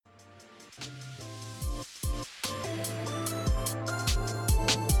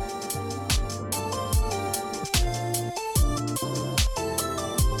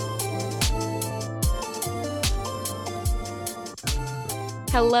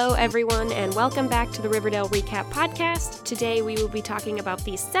Hello, everyone, and welcome back to the Riverdale Recap Podcast. Today, we will be talking about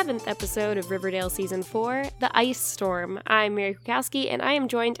the 7th episode of Riverdale Season 4, The Ice Storm. I'm Mary Kukowski, and I am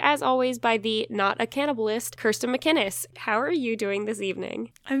joined, as always, by the not-a-cannibalist, Kirsten McInnes. How are you doing this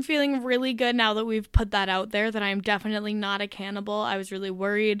evening? I'm feeling really good now that we've put that out there, that I'm definitely not a cannibal. I was really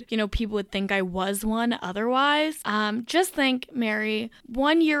worried, people would think I was one otherwise. Just think, Mary,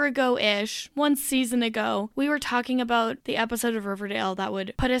 1 year ago-ish, 1 season ago, we were talking about the episode of Riverdale that would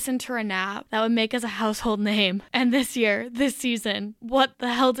put us into a nap, that would make us a household name. And this season, what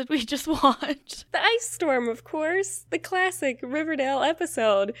the hell did we just watch? The Ice Storm, of course. The classic Riverdale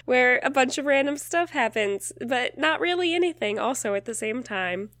episode where a bunch of random stuff happens, but not really anything also at the same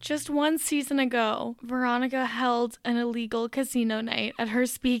time. Just 1 season ago, Veronica held an illegal casino night at her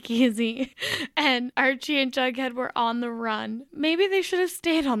speakeasy, and Archie and Jughead were on the run. Maybe they should have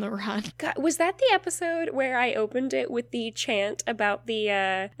stayed on the run. God, was that the episode where I opened it with the chant about the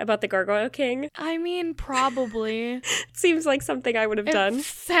Gargoyle King? I mean, probably. It seems like something I would have done. It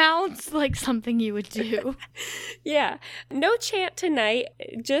sounds like something you would do. Yeah. No chant tonight,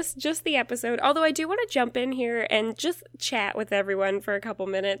 just the episode. Although I do want to jump in here and just chat with everyone for a couple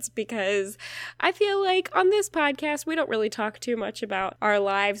minutes, because I feel like on this podcast, we don't really talk too much about our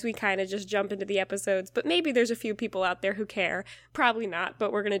lives. We kind of just jump into the episodes, but maybe there's a few people out there who care. Probably not,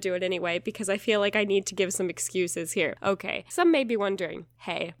 but we're going to do it anyway, because I feel like I need to give some excuses here. Okay, some may be wondering,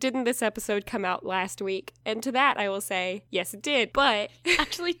 hey, didn't this episode come out last week? And to that, I will say, yes, it did, but...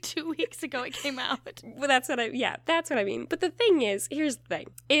 Actually, 2 weeks ago it came out. Well, that's what I mean. But the thing is, here's the thing.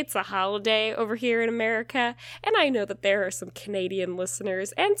 It's a holiday over here in America, and I know that there are some Canadian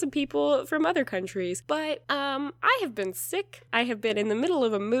listeners and some people from other countries, but I have been sick. I have been in the middle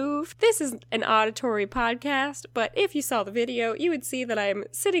of a move. This is an auditory podcast, but if you saw the video, you would see that I'm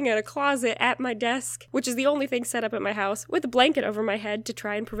sitting in a closet at my desk, which is the only thing set up at my house, with a blanket over my head to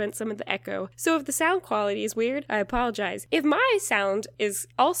try and prevent some of the echo. So if the sound quality is weird, I apologize. If my sound is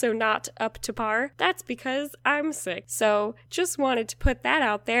also not up to par, that's because I'm sick. So just wanted to put that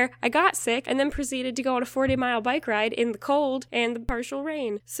out there. I got sick and then proceeded to go on a 40-mile bike ride in the cold and the partial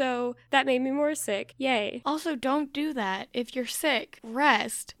rain. So that made me more sick. Yay. Also, don't do that. If you're sick,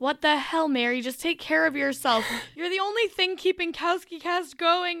 rest. What the hell, Mary? Just take care of yourself. You're the only thing keeping Kowski Cast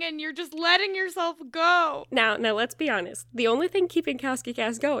going, and you're just letting yourself go. Now, let's be honest. The only thing keeping Kowski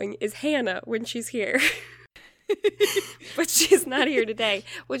Cast going is Hannah when she's here. But she's not here today,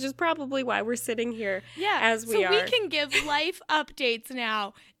 which is probably why we're sitting here as we are. So we can give life updates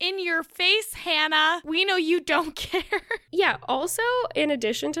now. In your face, Hannah. We know you don't care. Yeah, also, in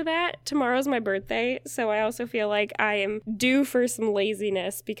addition to that, tomorrow's my birthday, so I also feel like I am due for some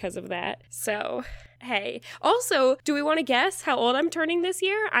laziness because of that. So... Hey. Also, do we want to guess how old I'm turning this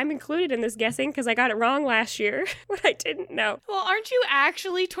year? I'm included in this guessing because I got it wrong last year, but I didn't know. Well, aren't you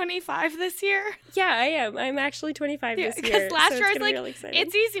actually 25 this year? Yeah, I am. I'm actually 25 this year. Because last year I was like, really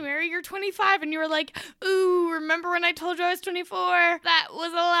it's easy, Mary, you're 25. And you were like, ooh, remember when I told you I was 24? That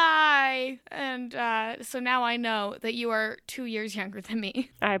was a lie. And so now I know that you are 2 years younger than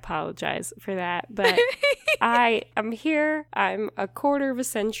me. I apologize for that, but I am here. I'm a quarter of a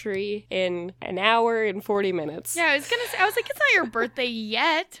century in an hour and 40 minutes. Yeah, I was like, it's not your birthday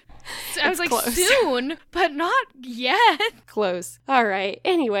yet. So I was like, close. Soon, but not yet. Close. All right.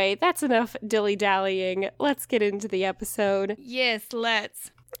 Anyway, that's enough dilly-dallying. Let's get into the episode. Yes,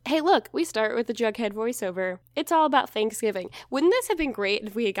 let's. Hey, look, we start with the Jughead voiceover. It's all about Thanksgiving. Wouldn't this have been great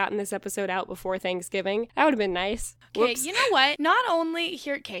if we had gotten this episode out before Thanksgiving? That would have been nice. Okay, you know what? Not only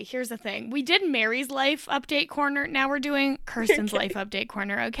here's the thing. We did Mary's Life Update Corner. Now we're doing Kirsten's Life Update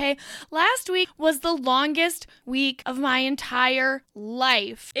Corner, okay? Last week was the longest week of my entire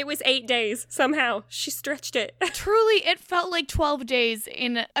life. It was 8 days. Somehow. She stretched it. Truly, it felt like 12 days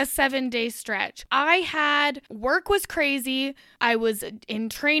in a 7-day stretch. Work was crazy. I was in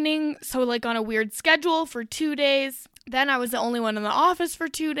training, so like on a weird schedule for 2 days. Then I was the only one in the office for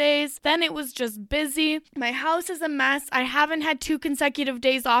 2 days. Then it was just busy. My house is a mess. I haven't had 2 consecutive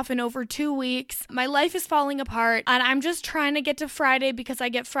days off in over 2 weeks. My life is falling apart, and I'm just trying to get to Friday because I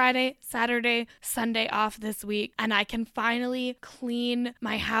get Friday, Saturday, Sunday off this week, and I can finally clean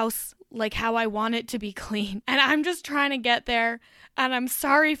my house like how I want it to be clean. And I'm just trying to get there. And I'm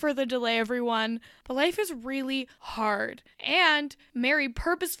sorry for the delay, everyone, but life is really hard. And Mary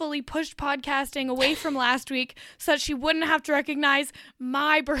purposefully pushed podcasting away from last week so that she wouldn't have to recognize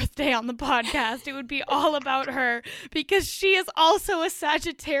my birthday on the podcast. It would be all about her because she is also a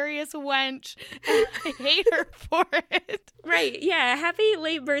Sagittarius wench. And I hate her for it. Right, yeah. Happy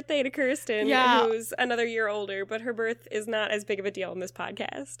late birthday to Kirsten, Yeah. who's another year older, but her birth is not as big of a deal on this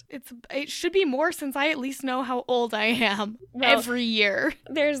podcast. It's it should be more since I at least know how old I am every year.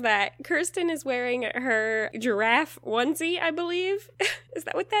 There's that. Kirsten is wearing her giraffe onesie, I believe. Is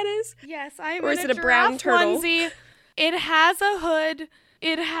that what that is? Yes, I'm Or in is a it a brown giraffe turtle? onesie. It has a hood.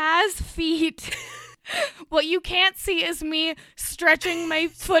 It has feet. What you can't see is me stretching my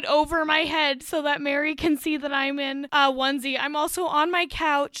foot over my head so that Mary can see that I'm in a onesie. I'm also on my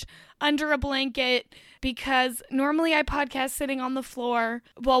couch under a blanket because normally I podcast sitting on the floor.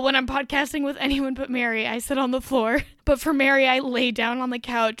 Well, when I'm podcasting with anyone but Mary, I sit on the floor. But for Mary, I lay down on the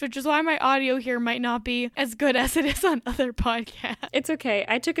couch, which is why my audio here might not be as good as it is on other podcasts. It's okay.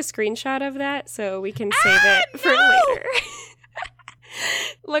 I took a screenshot of that so we can save it for later.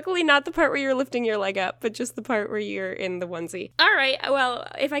 Luckily, not the part where you're lifting your leg up, but just the part where you're in the onesie. All right. Well,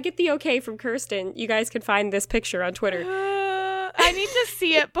 if I get the okay from Kirsten, you guys can find this picture on Twitter. I need to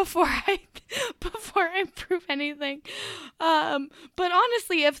see it before I prove anything. But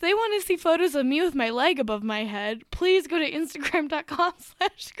honestly, if they want to see photos of me with my leg above my head, please go to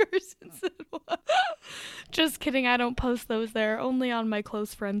Instagram.com/Kirsten Sidwa. Just kidding. I don't post those there. Only on my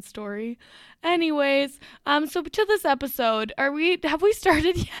close friend story. Anyways, so to this episode, have we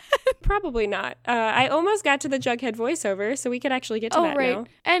started yet? Probably not. I almost got to the Jughead voiceover, so we could actually get to that now.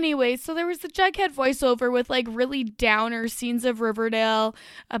 Anyway, so there was the Jughead voiceover with like really downer scenes of Riverdale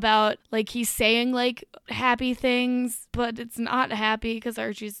about like he's saying like happy things, but it's not happy because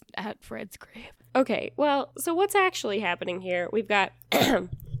Archie's at Fred's grave. Okay, well, so what's actually happening here? We've got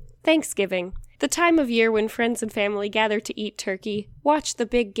Thanksgiving, the time of year when friends and family gather to eat turkey, watch the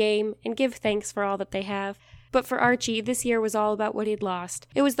big game, and give thanks for all that they have. But for Archie, this year was all about what he'd lost.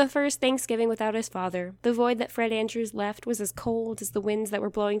 It was the first Thanksgiving without his father. The void that Fred Andrews left was as cold as the winds that were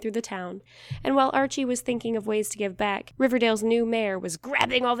blowing through the town. And while Archie was thinking of ways to give back, Riverdale's new mayor was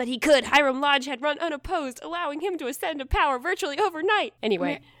grabbing all that he could. Hiram Lodge had run unopposed, allowing him to ascend to power virtually overnight.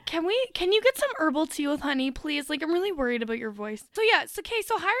 Anyway. Can you get some herbal tea with honey, please? Like, I'm really worried about your voice. So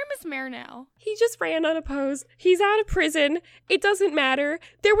Hiram is mayor now. He just ran unopposed. He's out of prison. It doesn't matter.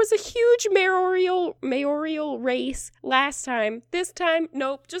 There was a huge mayoral race last time. This time,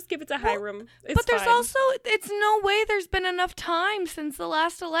 nope, just give it to Hiram. But there's also, it's no way there's been enough time since the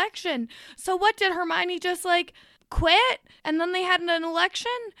last election. So what, did Hermione just like quit and then they had an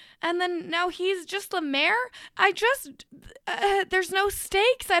election and then now he's just the mayor? There's no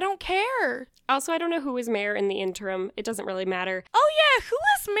stakes. I don't care. Also, I don't know who was mayor in the interim. It doesn't really matter. Oh yeah, who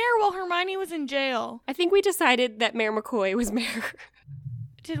was mayor while Hermione was in jail? I think we decided that Mayor McCoy was mayor.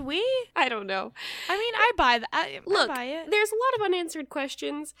 Did we? I don't know. I mean, I buy that. Look, I buy it. There's a lot of unanswered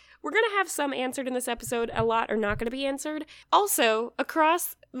questions. We're going to have some answered in this episode. A lot are not going to be answered. Also,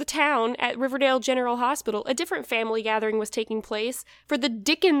 across the town at Riverdale General Hospital, a different family gathering was taking place. For the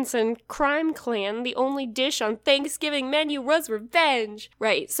Dickinson crime clan, the only dish on Thanksgiving menu was revenge.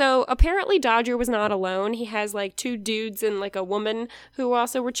 Right, so apparently Dodger was not alone. He has like two dudes and like a woman who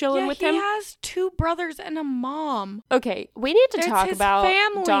also were chilling with him. He has two brothers and a mom. Okay, we need to talk about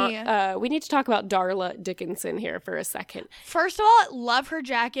family. We need to talk about Darla Dickinson here for a second. First of all, love her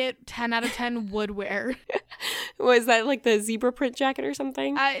jacket. 10 out of 10 would wear. Was that like the zebra print jacket or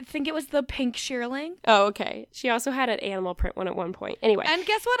something? I think it was the pink shearling. Oh, okay. She also had an animal print one at one point. Anyway. And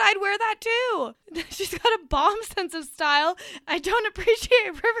guess what? I'd wear that too. She's got a bomb sense of style. I don't appreciate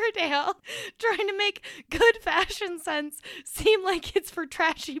Riverdale trying to make good fashion sense seem like it's for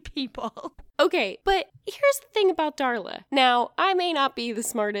trashy people. Okay, but here's the thing about Darla. Now, I may not be the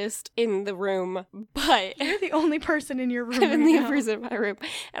smartest in the room, but... You're the only person in your room. I'm the only person in my room,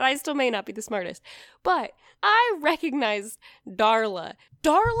 and I still may not be the smartest. But I recognize Darla.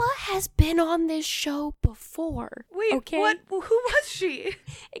 Darla has been on this show before. Wait, okay? what? Who was she?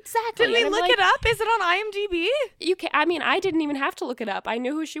 Exactly. Did we look it up? Is it on IMDb? You can. I mean, I didn't even have to look it up. I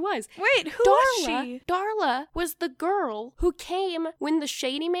knew who she was. Wait, who was she? Darla was the girl who came when the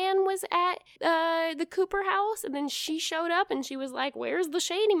Shady Man was at the Cooper house, and then she showed up and she was like, "Where's the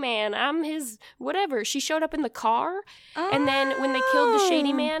Shady Man? I'm his whatever." She showed up in the car, and then when they killed the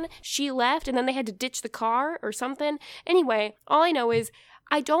Shady Man, she left, and then they had to ditch the car or something. Anyway, all I know is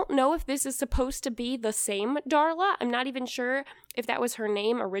I don't know if this is supposed to be the same Darla. I'm not even sure if that was her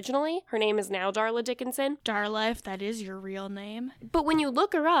name originally. Her name is now Darla Dickinson. Darla, if that is your real name. But when you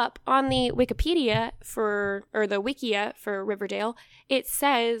look her up on the Wikipedia or the Wikia for Riverdale, it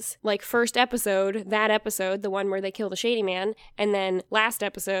says, like, first episode, that episode, the one where they kill the Shady Man, and then last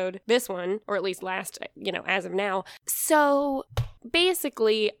episode, this one, or at least last, as of now. So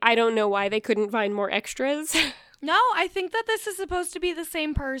basically, I don't know why they couldn't find more extras No, I think that this is supposed to be the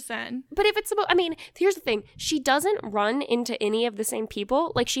same person. But if it's supposed, I mean, here's the thing. She doesn't run into any of the same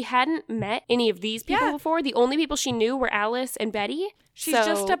people. Like, she hadn't met any of these people before. The only people she knew were Alice and Betty. She's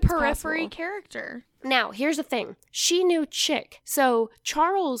just a periphery character. Now, here's the thing. She knew Chick, so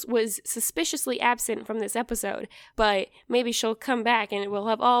Charles was suspiciously absent from this episode, but maybe she'll come back and it will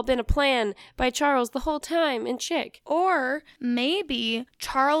have all been a plan by Charles the whole time and Chick. Or maybe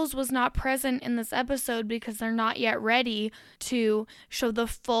Charles was not present in this episode because they're not yet ready to show the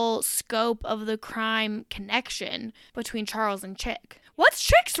full scope of the crime connection between Charles and Chick. What's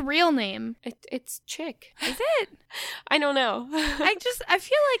Chick's real name? It's Chick. Is it? I don't know. I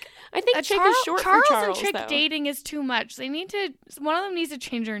feel like I think Chick is short for Charles, and Chick though. dating is too much. One of them needs to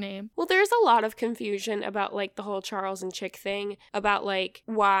change her name. Well, there's a lot of confusion about, like, the whole Charles and Chick thing, about, like,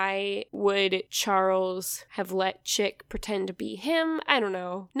 why would Charles have let Chick pretend to be him? I don't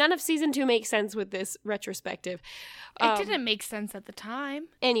know. None of season 2 makes sense with this retrospective. It didn't make sense at the time.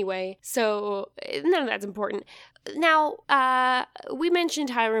 Anyway, so none of that's important. Now, we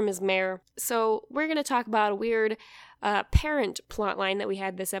mentioned Hiram as mayor, so we're going to talk about a weird parent plotline that we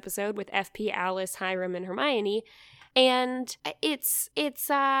had this episode with FP, Alice, Hiram, and Hermione. And it's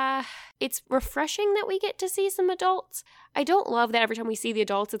refreshing that we get to see some adults. I don't love that every time we see the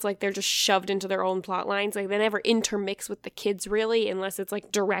adults, it's like they're just shoved into their own plot lines. Like, they never intermix with the kids, really, unless it's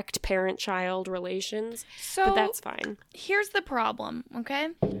like direct parent-child relations. So, but that's fine. Here's the problem, okay?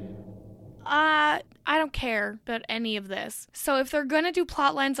 I don't care about any of this. So if they're gonna do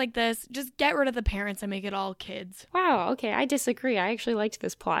plot lines like this, just get rid of the parents and make it all kids. Wow, okay, I disagree. I actually liked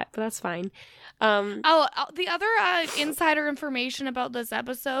this plot, but that's fine. The other insider information about this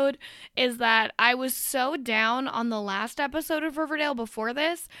episode is that I was so down on the last episode of Riverdale before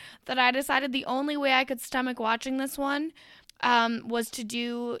this that I decided the only way I could stomach watching this one was to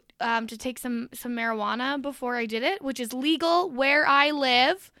take some marijuana before I did it, which is legal where I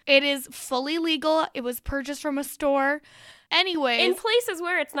live. It is fully legal. It was purchased from a store. Anyways, in places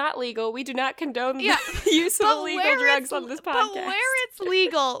where it's not legal, we do not condone the use of illegal drugs on this podcast. But where it's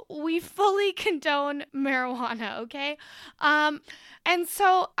legal, we fully condone marijuana, okay? And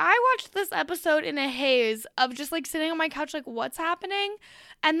so I watched this episode in a haze of just like sitting on my couch like, what's happening?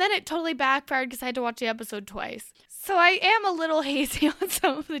 And then it totally backfired because I had to watch the episode twice. So I am a little hazy on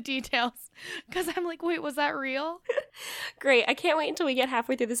some of the details because I'm like, wait, was that real? Great. I can't wait until we get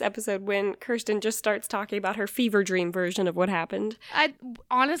halfway through this episode when Kirsten just starts talking about her fever dream version of what happened.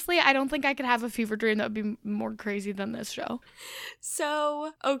 Honestly, I don't think I could have a fever dream that would be more crazy than this show.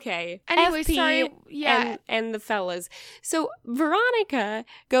 So, okay. Anyway, FP sorry. Yeah. And the fellas. So Veronica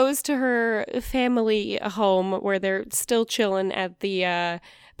goes to her family home where they're still chilling at the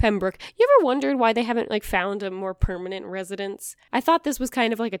Pembroke. You ever wondered why they haven't like found a more permanent residence? I thought this was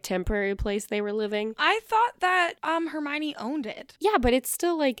kind of like a temporary place they were living. I thought that Hermione owned it. Yeah, but it's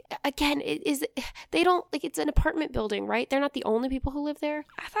still like, again, they don't, like, it's an apartment building, right? They're not the only people who live there.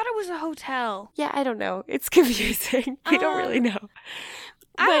 I thought it was a hotel. Yeah, I don't know. It's confusing. We don't really know.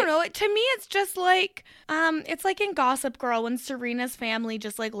 I don't know. To me, it's just like, it's like in Gossip Girl when Serena's family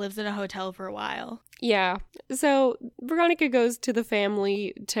just like lives in a hotel for a while. Yeah. So Veronica goes to the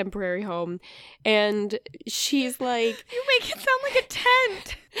family temporary home and she's like... You make it sound like a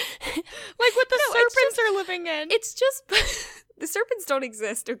tent. Like what the serpents are living in. It's just... The serpents don't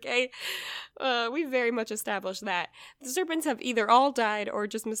exist, okay? We very much established that. The serpents have either all died or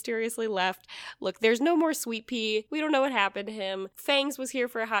just mysteriously left. Look, there's no more Sweet Pea. We don't know what happened to him. Fangs was here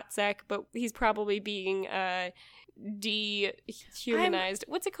for a hot sec, but he's probably being dehumanized.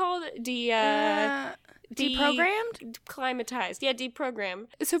 What's it called? Deprogrammed? Climatized. Yeah, deprogrammed.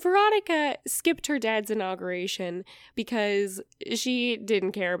 So Veronica skipped her dad's inauguration because she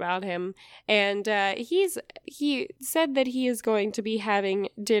didn't care about him. And he said that he is going to be having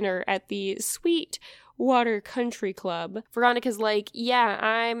dinner at the Sweetwater Country Club. Veronica's like, yeah,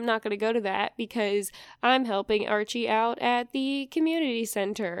 I'm not going to go to that because I'm helping Archie out at the community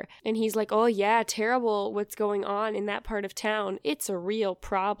center. And he's like, oh yeah, terrible what's going on in that part of town. It's a real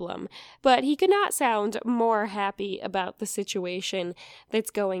problem. But he could not sound more happy about the situation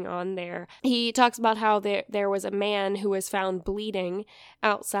that's going on there. He talks about how there was a man who was found bleeding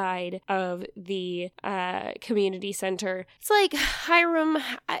outside of the community center. It's like, Hiram,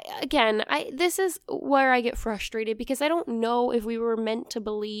 this is where I get frustrated, because I don't know if we were meant to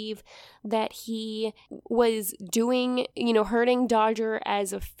believe that he was doing, hurting Dodger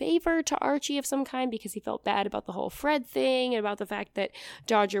as a favor to Archie of some kind because he felt bad about the whole Fred thing and about the fact that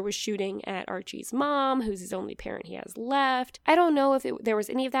Dodger was shooting at Archie's mom, who's his only parent he has left. I don't know if there was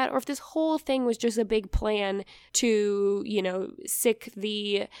any of that, or if this whole thing was just a big plan to, sick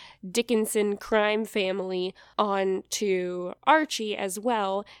the Dickinson crime family onto Archie as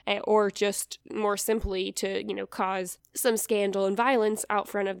well, or just more simply to, cause some scandal and violence out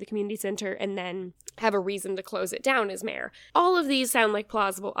front of the community center and then have a reason to close it down as mayor. All of these sound like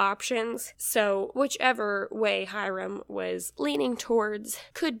plausible options, so whichever way Hiram was leaning towards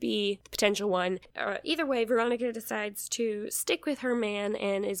could be the potential one. Either way, Veronica decides to stick with her man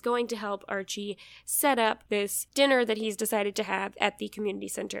and is going to help Archie set up this dinner that he's decided to have at the community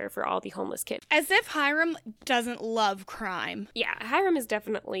center for all the homeless kids. As if Hiram doesn't love crime. Yeah, Hiram is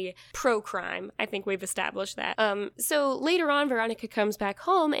definitely pro-crime. I think we've established that. So later on, Veronica comes back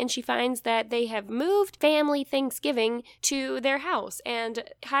home and she finds that they have moved family Thanksgiving to their house. And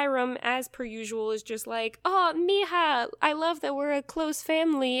Hiram, as per usual, is just like, "Oh, mija, I love that we're a close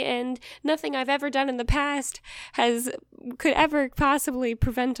family and nothing I've ever done in the past could ever possibly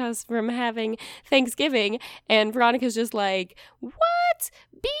prevent us from having Thanksgiving." And Veronica's just like, "What?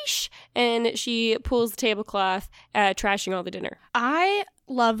 Beesh!" And she pulls the tablecloth, trashing all the dinner. I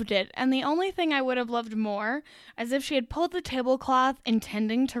loved it, and the only thing I would have loved more is if she had pulled the tablecloth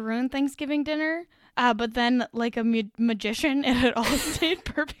intending to ruin Thanksgiving dinner, but then, like a magician, it had all stayed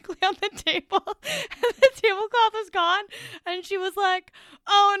perfectly on the table, and the tablecloth was gone, and she was like,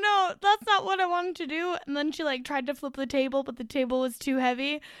 "Oh no, that's not what I wanted to do," and then she, tried to flip the table, but the table was too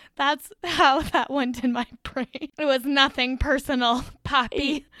heavy. That's how that went in my brain. It was nothing personal,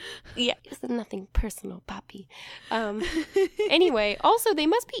 Poppy. Yeah, it's nothing personal, Poppy. Anyway, also, they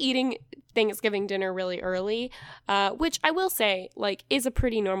must be eating Thanksgiving dinner really early, which I will say, is a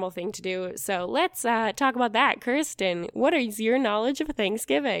pretty normal thing to do. So let's talk about that. Kirsten, what is your knowledge of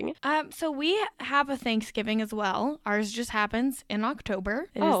Thanksgiving? So we have a Thanksgiving as well. Ours just happens in October.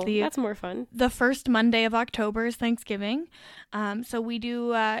 That's more fun. The first Monday of October is Thanksgiving. So we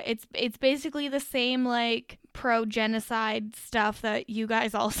do, it's basically the same, pro-genocide stuff that you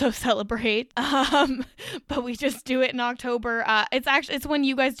guys also celebrate. But we just do it in October. It's when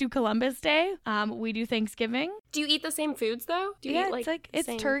you guys do Columbus Day. We do Thanksgiving. Do you eat the same foods though? Do you eat,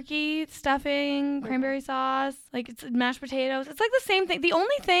 it's turkey, stuffing, cranberry sauce, it's mashed potatoes. It's the same thing. The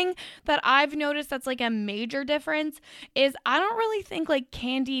only thing that I've noticed that's a major difference is I don't really think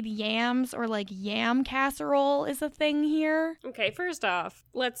candied yams or yam casserole is a thing here. Okay, first off,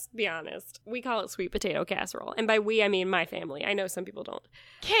 let's be honest. We call it sweet potato casserole. And by we, I mean my family. I know some people don't.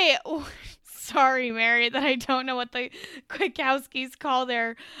 Okay, sorry, Mary, that I don't know what the Kwiatkowskis call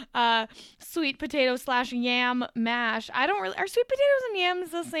their sweet potato / yam mash. I don't really... Are sweet potatoes and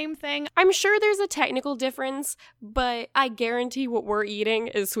yams the same thing? I'm sure there's a technical difference, but I guarantee what we're eating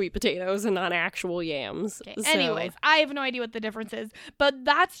is sweet potatoes and not actual yams. Okay. So. Anyways, I have no idea what the difference is, but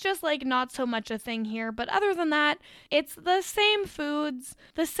that's just not so much a thing here. But other than that, it's the same foods,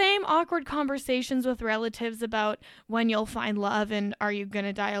 the same awkward conversations with relatives about when you'll find love and are you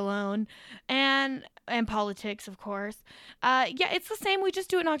gonna die alone, and politics, of course. It's the same. We just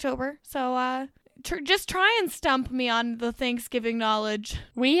do it in October. So just try and stump me on the Thanksgiving knowledge.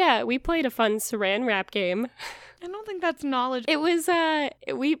 We played a fun saran wrap game. I don't think that's knowledge. It was,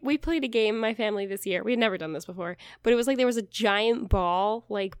 we played a game, my family, this year. We had never done this before, but it was there was a giant ball,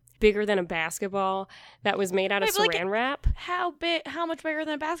 bigger than a basketball, that was made out of saran wrap. How big? How much bigger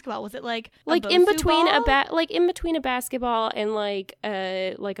than a basketball? Was it in between in between a basketball and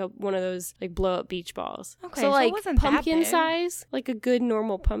one of those blow up beach balls? Okay, so it wasn't pumpkin that big. size, a good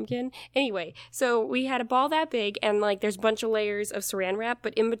normal pumpkin. Anyway, so we had a ball that big, and there's a bunch of layers of saran wrap,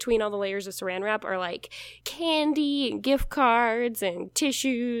 but in between all the layers of saran wrap are candy and gift cards and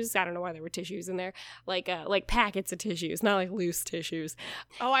tissues. I don't know why there were tissues in there, packets of tissues, not loose tissues.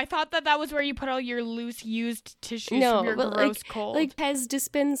 Oh, I thought that was where you put all your loose used tissues from your gross cold. Pez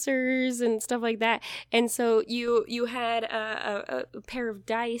dispensers and stuff like that. And so you had a pair of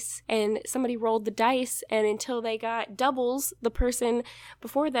dice, and somebody rolled the dice, and until they got doubles, the person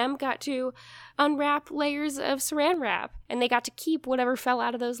before them got to unwrap layers of saran wrap, and they got to keep whatever fell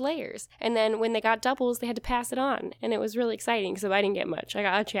out of those layers. And then when they got doubles, they had to pass it on, and it was really exciting. So I didn't get much. I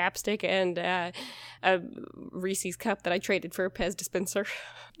got a chapstick and a Reese's cup that I traded for a Pez dispenser.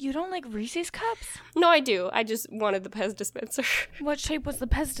 You don't like Reese's cups? No, I do. I just wanted the Pez dispenser. What shape was the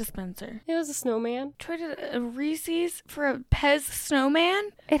Pez dispenser? It was a snowman. Traded a Reese's for a Pez snowman?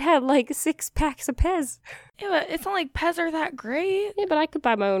 It had 6 packs of Pez. Yeah, but it's not like Pez are that great. Yeah, but I could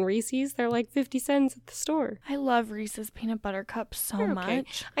buy my own Reese's. They're like 50 cents at the store. I love Reese's peanut butter cups so They're okay.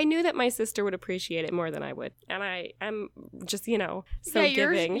 much. I knew that my sister would appreciate it more than I would. And I'm just, so yeah,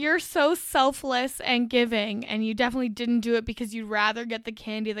 giving. You're so selfless and giving, and you definitely didn't do it because you'd rather get the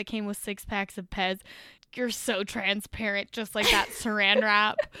candy that came with 6 packs of Pez. You're so transparent, just like that saran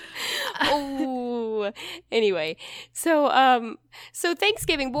wrap. Oh, anyway, so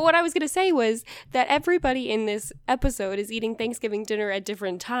Thanksgiving. But what I was gonna say was that everybody in this episode is eating Thanksgiving dinner at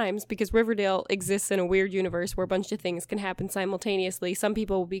different times because Riverdale exists in a weird universe where a bunch of things can happen simultaneously. Some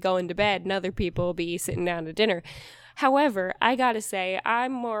people will be going to bed, and other people will be sitting down to dinner. However, I gotta say,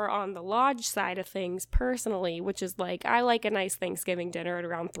 I'm more on the Lodge side of things personally, which is like, I like a nice Thanksgiving dinner at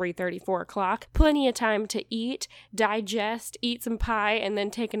around 3:30, 4 o'clock. Plenty of time to eat, digest, eat some pie, and then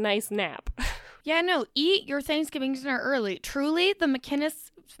take a nice nap. Yeah, no, eat your Thanksgiving dinner early. Truly, the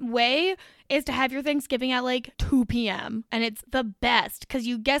McInnes way is to have your Thanksgiving at like 2 p.m. And it's the best because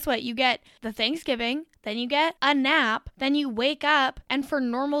guess what? You get the Thanksgiving, then you get a nap, then you wake up, and for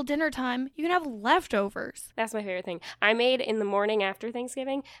normal dinner time, you can have leftovers. That's my favorite thing. I made in the morning after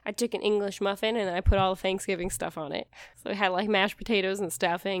Thanksgiving, I took an English muffin and I put all the Thanksgiving stuff on it. So it had like mashed potatoes and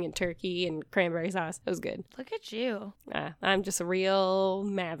stuffing and turkey and cranberry sauce. It was good. Look at you. I'm just a real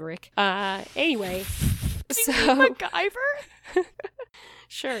maverick. Anyway. So MacGyver?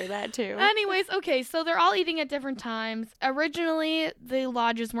 Sure, that too. Anyways, okay, so they're all eating at different times. Originally, the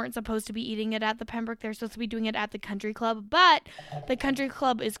lodges weren't supposed to be eating it at the Pembroke. They're supposed to be doing it at the country club, but the country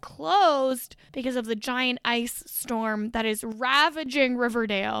club is closed because of the giant ice storm that is ravaging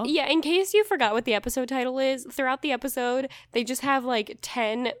Riverdale. Yeah, in case you forgot what the episode title is, throughout the episode, they just have like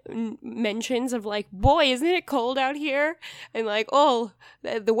 10 mentions of like, boy, isn't it cold out here? And like, oh,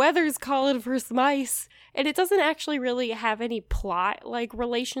 the weather's calling for some ice. And it doesn't actually really have any plot, like,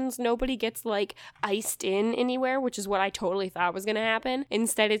 relations. Nobody gets, like, iced in anywhere, which is what I totally thought was gonna happen.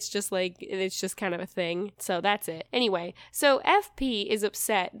 Instead, it's just, like, it's just kind of a thing. So that's it. Anyway, so FP is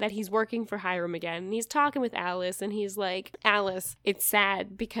upset that he's working for Hiram again. And he's talking with Alice, and he's like, Alice, it's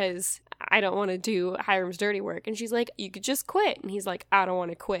sad because I don't want to do Hiram's dirty work. And she's like, you could just quit. And he's like, I don't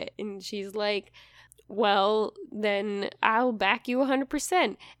want to quit. And she's like, well, then I'll back you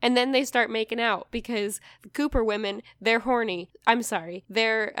 100%. And then they start making out because the Cooper women, they're horny. I'm sorry.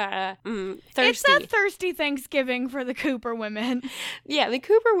 They're thirsty. It's a thirsty Thanksgiving for the Cooper women. Yeah, the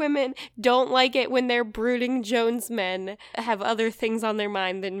Cooper women don't like it when their brooding Jones men have other things on their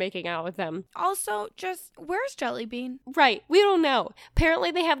mind than making out with them. Also, just, where's Jellybean? Right. We don't know.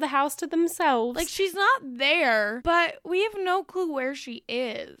 Apparently they have the house to themselves. Like, she's not there, but we have no clue where she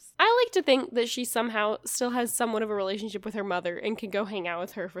is. I like to think that she somehow still has somewhat of a relationship with her mother and can go hang out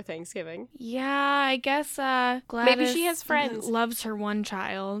with her for Thanksgiving. Yeah, I guess Gladys maybe she has friends. Loves her one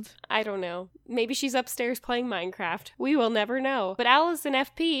child. I don't know. Maybe she's upstairs playing Minecraft. We will never know. But Alice and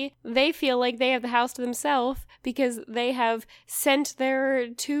FP, they feel like they have the house to themselves because they have sent their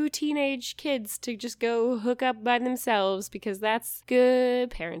 2 teenage kids to just go hook up by themselves because that's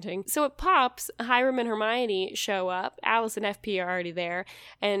good parenting. So it pops, Hiram and Hermione show up. Alice and FP are already there.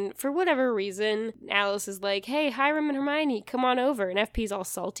 And for whatever reason, Alice is like, hey, Hiram and Hermione, come on over. And FP's all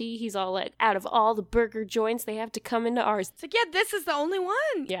salty. He's all like, out of all the burger joints, they have to come into ours. It's like, yeah, this is the only one.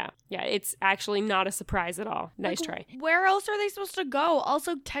 Yeah, it's actually not a surprise at all. Nice try. Where else are they supposed to go?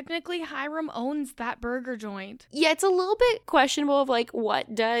 Also, technically, Hiram owns that burger joint. Yeah, it's a little bit questionable of like,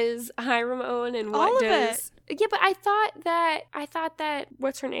 what does Hiram own and what all does... Yeah, but I thought that,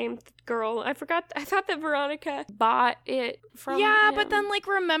 what's her name? Girl, I thought that Veronica bought it from him. But then, like,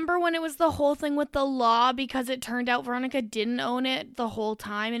 remember when it was the whole thing with the law because it turned out Veronica didn't own it the whole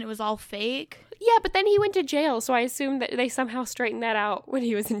time and it was all fake? Yeah, but then he went to jail, so I assume that they somehow straightened that out when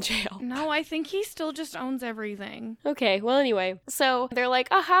he was in jail. No, I think he still just owns everything. Okay, well, anyway, so they're like,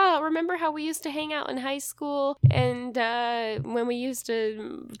 aha, remember how we used to hang out in high school and when we used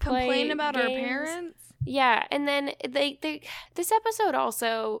to complain about games? Our parents? Yeah, and then they this episode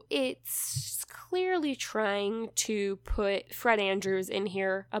also, it's clearly trying to put Fred Andrews in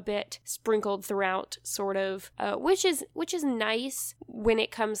here a bit, sprinkled throughout, sort of, which is nice when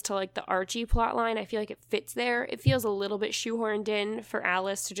it comes to like the Archie plotline. I feel like it fits there. It feels a little bit shoehorned in for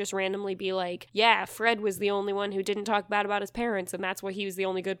Alice to just randomly be like, yeah, Fred was the only one who didn't talk bad about his parents, and that's why he was the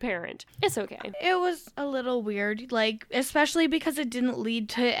only good parent. It's okay. It was a little weird, like, especially because it didn't lead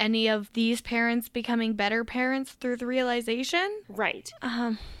to any of these parents becoming better parents through the realization. Right.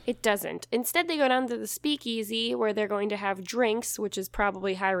 It doesn't. Instead, they go down to the speakeasy where they're going to have drinks, which is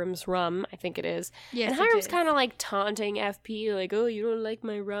probably Hiram's rum, I think it is. Yes, and Hiram's kind of like taunting FP, like, oh, you don't like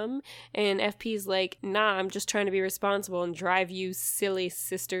my rum? And FP's like, nah, I'm just trying to be responsible and drive you silly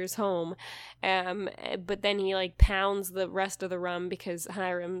sisters home. But then he like pounds the rest of the rum because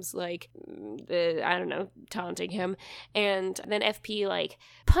Hiram's like, I don't know, taunting him. And then FP like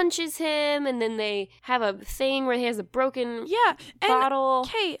punches him, and then they have a thing where he has a broken bottle.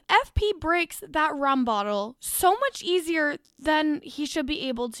 Okay, FP breaks that rum bottle so much easier than he should be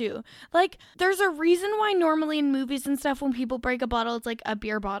able to. Like, there's a reason why normally in movies and stuff when people break a bottle, it's like a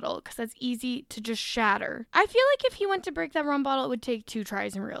beer bottle, because that's easy to just shatter. I feel like if he went to break that rum bottle, it would take 2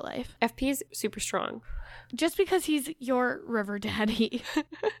 tries in real life. FP's super strong. Just because he's your river daddy.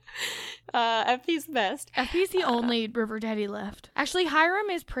 FP's the best. FP's the only river daddy left. Actually, Hiram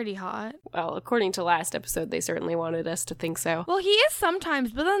is pretty hot. Well, according to last episode, they certainly wanted us to think so. Well, he is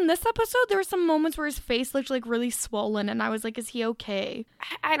sometimes, but then this episode, there were some moments where his face looked like really swollen, and I was like, is he okay?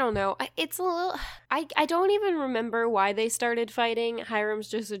 I don't know. It's a little... I don't even remember why they started fighting. Hiram's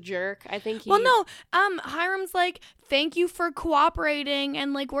just a jerk. I think he... Well, no. Hiram's like, thank you for cooperating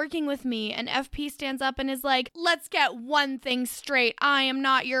and like working with me. And FP stands up and is like, let's get one thing straight. I am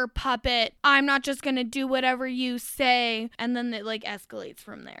not your puppet. I'm not just gonna do whatever you say. And then it like escalates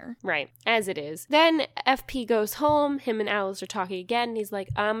from there. Right, as it is. Then FP goes home. Him and Alice are talking again. And he's like,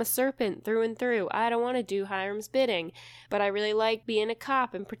 I'm a serpent through and through. I don't want to do Hiram's bidding, but I really like being a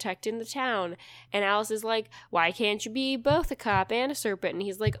cop and protecting the town. And Alice is like, why can't you be both a cop and a serpent? And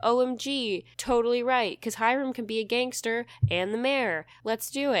he's like, OMG, totally right, because Hiram can be a gangster and the mayor.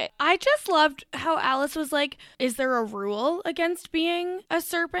 Let's do it. I just loved how Alice was like, is there a rule against being a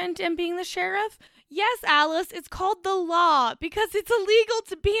serpent and being the sheriff? Yes, Alice, it's called the law because it's illegal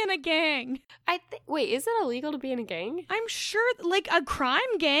to be in a gang. Wait, is it illegal to be in a gang? I'm sure, like a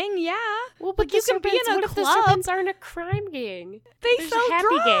crime gang, yeah. Well, but like you can be in a what club. If the serpents aren't a crime gang? They There's sell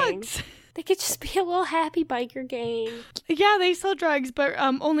happy drugs. Gang. They could just be a little happy biker gang. Yeah, they sell drugs, but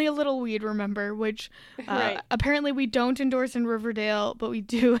only a little weed, remember, which right. Apparently we don't endorse in Riverdale, but we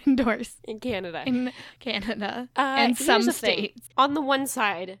do endorse in Canada. And some states. On the one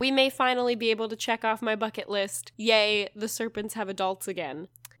side, we may finally be able to check off my bucket list. Yay, the serpents have adults again.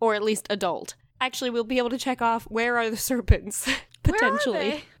 Or at least adult. Actually, we'll be able to check off where are the serpents, potentially. Where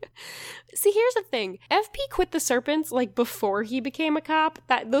are they? See, here's the thing. FP quit the serpents, like, before he became a cop.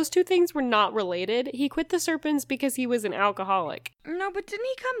 Those two things were not related. He quit the serpents because he was an alcoholic. No, but didn't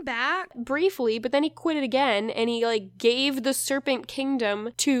he come back? Briefly, but then he quit it again, and he, like, gave the Serpent Kingdom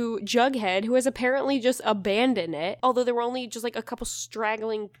to Jughead, who has apparently just abandoned it, although there were only just, like, a couple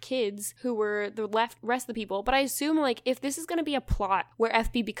straggling kids who were the rest of the people. But I assume, like, if this is going to be a plot where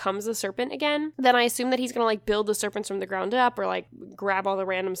FP becomes a serpent again, then I assume that he's going to, like, build the serpents from the ground up, or, like, grab all the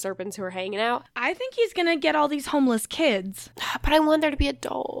random serpents who are hanging out. I think he's gonna get all these homeless kids. But I want there to be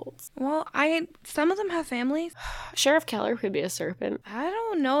adults. Well, some of them have families. Sheriff Keller could be a serpent. I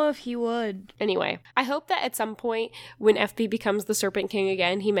don't know if he would. Anyway, I hope that at some point when FP becomes the Serpent King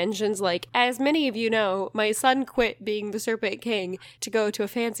again, he mentions, like, as many of you know, my son quit being the Serpent King to go to a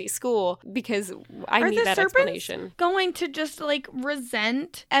fancy school because I need that explanation. Going to just, like,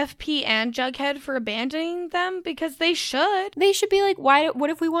 resent FP and Jughead for abandoning them? Because they should. They should be like, what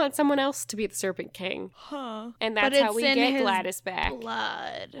if we want someone else to be the Serpent King? Huh. And that's how we get Gladys back.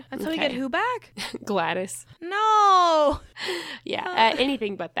 Blood. That's how we get who back? Gladys. No! Yeah,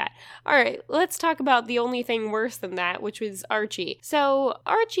 anything but that. All right, let's talk about the only thing worse than that, which was Archie. So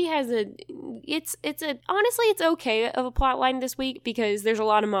Archie has honestly, it's okay of a plot line this week because there's a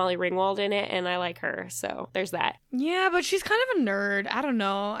lot of Molly Ringwald in it, and I like her, so there's that. Yeah, but she's kind of a nerd. I don't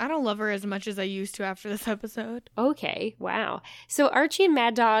know. I don't love her as much as I used to after this episode. Okay, wow. So Archie and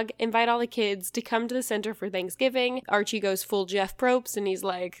Mad Dog invite all the kids to come to the center for Thanksgiving. Archie goes full Jeff Probst, and he's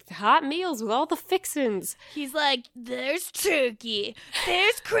like, hot meals with all the fixins. He's like, there's turkey,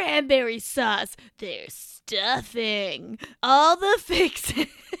 there's cranberry sauce, there's stuffing, all the fixins.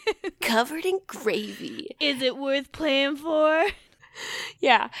 Covered in gravy. Is it worth playing for?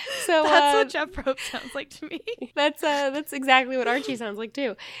 Yeah, so that's what Jeff Probst sounds like to me. That's exactly what Archie sounds like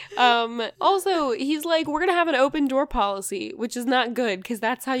too. Also, he's like, we're gonna have an open door policy, which is not good because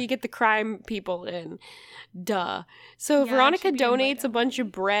that's how you get the crime people in. Duh. So yeah, Veronica donates a bunch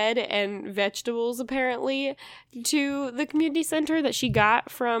of bread and vegetables apparently to the community center that she got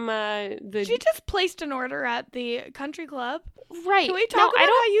from She just placed an order at the country club. Right. Can we talk about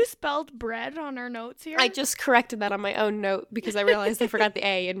how you spelled bread on our notes here? I just corrected that on my own note because I realized I forgot the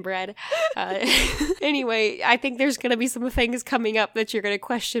A in bread. Anyway, I think there's going to be some things coming up that you're going to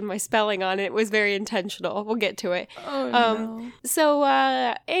question my spelling on. It was very intentional. We'll get to it. Oh, no. So,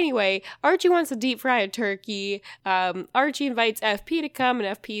 anyway, Archie wants to deep fry a turkey. Archie invites FP to come,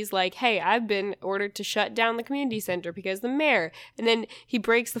 and FP's like, hey, I've been ordered to shut down the community center because the mayor. And then he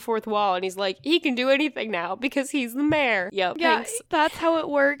breaks the fourth wall, and he's like, he can do anything now because he's the mayor. Yep, Yeah, thanks. that's how it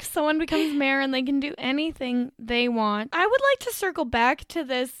works. Someone becomes mayor and they can do anything they want. I would like to circle back to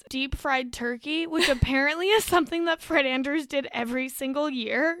this deep fried turkey, which apparently is something that Fred Andrews did every single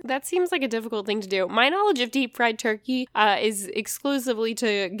year. That seems like a difficult thing to do. My knowledge of deep fried turkey is exclusively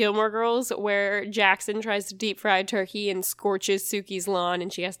to Gilmore Girls, where Jackson tries to deep fry turkey and scorches Suki's lawn,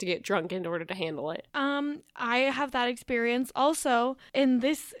 and she has to get drunk in order to handle it. I have that experience. Also, in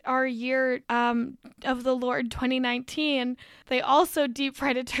this, our year of the Lord 2019, they also deep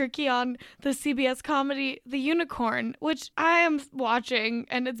fried a turkey on the CBS comedy The Unicorn, which I am watching,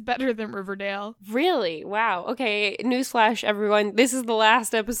 and it's better than Riverdale. Really? Wow. Okay, newsflash, everyone. This is the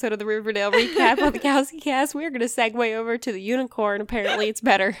last episode of the Riverdale recap of the Kowski Cast. We're going to segue over to The Unicorn. Apparently, it's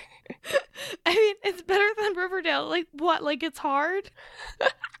better. I mean, it's better than Riverdale. Like, what? Like, it's hard?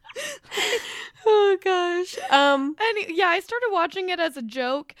 Oh gosh. Yeah, I started watching it as a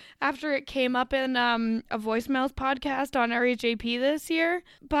joke after it came up in a voicemails podcast on RHAP this year,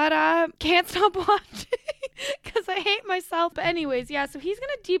 but can't stop watching because I hate myself. But anyways, yeah, so he's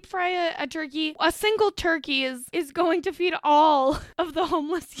gonna deep fry a turkey. A single turkey is going to feed all of the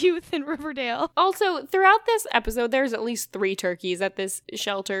homeless youth in Riverdale. Also, throughout this episode, there's at least 3 turkeys at this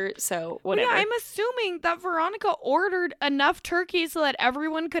shelter, so whatever. Yeah, I'm assuming that Veronica ordered enough turkeys so that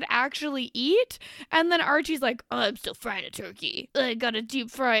everyone could actually eat, and then Archie's like, oh, I'm still frying a turkey. I gotta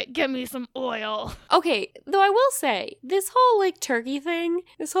deep fry it. Get me some oil. Okay, though I will say, this whole, like, turkey thing,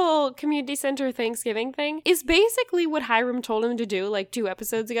 this whole community center Thanksgiving thing, is basically what Hiram told him to do, like, 2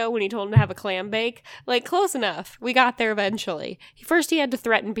 episodes ago when he told him to have a clam bake. Like, close enough. We got there eventually. First he had to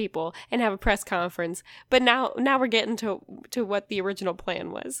threaten people and have a press conference, but now we're getting to what the original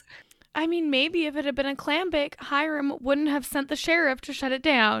plan was. I mean, maybe if it had been a clam bake, Hiram wouldn't have sent the sheriff to shut it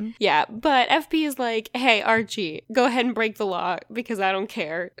down. Yeah, but FP is like, hey, Archie, go ahead and break the law because I don't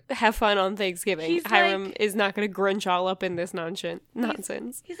care. Have fun on Thanksgiving. Hiram is not going to grunge all up in this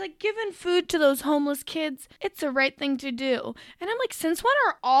nonsense. He's like, giving food to those homeless kids, it's the right thing to do. And I'm like, since when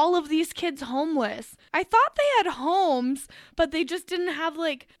are all of these kids homeless? I thought they had homes, but they just didn't have,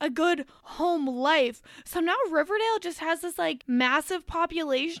 like, a good home life. So now Riverdale just has this, like, massive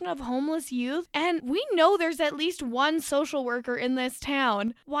population of homeless youth, and we know there's at least one social worker in this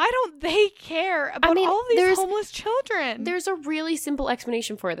town. Why don't they care about all these homeless children? There's a really simple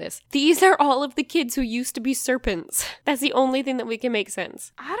explanation for this. These are all of the kids who used to be serpents. That's the only thing that we can make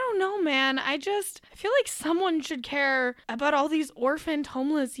sense. I don't know, man. I feel like someone should care about all these orphaned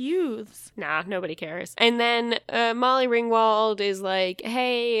homeless youths. Nah, nobody cares. And then Molly Ringwald is like,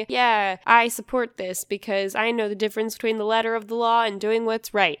 hey, yeah, I support this because I know the difference between the letter of the law and doing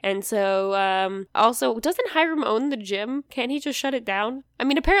what's right. And so, also, doesn't Hiram own the gym? Can't he just shut it down? I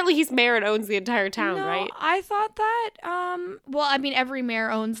mean, apparently he's mayor and owns the entire town, right? I thought that, well, I mean, every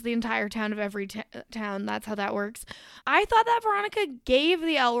mayor owns the entire town of every town. That's how that works. I thought that Veronica gave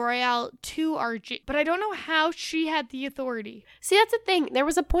the El Royale to Archie, but I don't know how she had the authority. See, that's the thing. There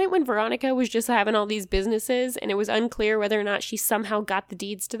was a point when Veronica was just having all these businesses, and it was unclear whether or not she somehow got the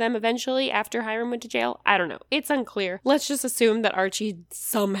deeds to them eventually after Hiram went to jail. I don't know. It's unclear. Let's just assume that Archie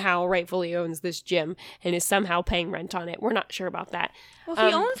somehow rightfully owns this gym and is somehow paying rent on it. We're not sure about that. Well, if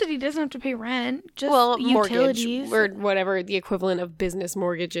he owns it, he doesn't have to pay rent. Just mortgage utilities. or whatever the equivalent of business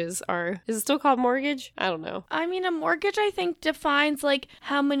mortgages are. Is it still called mortgage? I don't know. I mean, a mortgage, I think, defines like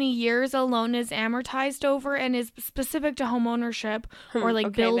how many years a loan is amortized over and is specific to home ownership or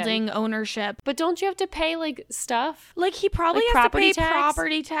like building ownership. But don't you have to pay like stuff? Like he probably has to pay tax?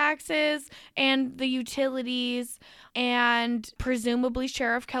 property taxes and the utilities and presumably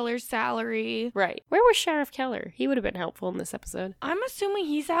Sheriff Keller's salary. Right. Where was Sheriff Keller? He would have been helpful in this episode. I'm assuming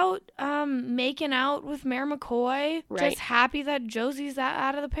he's out making out with Mayor McCoy. Right. Just happy that Josie's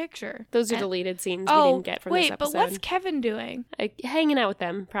out of the picture. Those are deleted scenes we didn't get from this episode. Wait, but what's Kevin doing? Hanging out with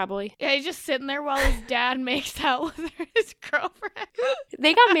them, probably. Yeah, he's just sitting there while his dad makes out with his girlfriend.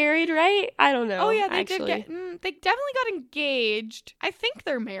 They got married, right? I don't know. Oh, yeah, they they definitely got engaged. I think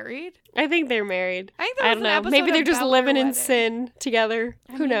they're married. I think they're married. I think that was don't know. Maybe they're just living in sin together.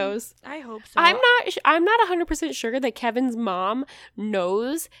 Who knows? knows? I hope so. I'm not 100% sure that Kevin's mom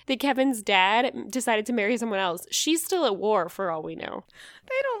knows that Kevin's dad decided to marry someone else. She's still at war for all we know.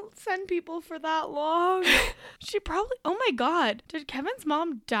 They don't send people for that long. She probably... Oh my God. Did Kevin's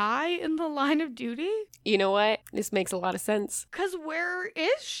mom die in the line of duty? You know what? This makes a lot of sense. Because where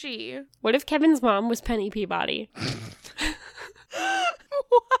is she? What if Kevin's mom was Penny Peabody?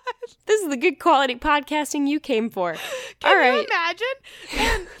 What? This is the good quality podcasting you came for. Can you imagine?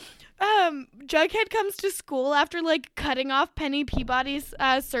 And Jughead comes to school after like cutting off Penny Peabody's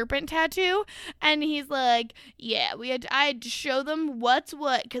serpent tattoo, and he's like, "Yeah, I had to show them what's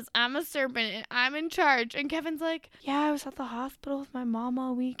what because I'm a serpent and I'm in charge." And Kevin's like, "Yeah, I was at the hospital with my mom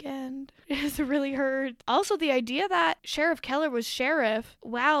all weekend. It really hurt." Also, the idea that Sheriff Keller was sheriff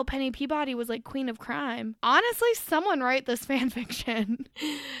while Penny Peabody was like queen of crime. Honestly, someone write this fan fiction.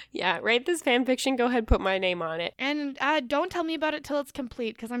 Yeah, write this fan fiction. Go ahead, put my name on it. And don't tell me about it till it's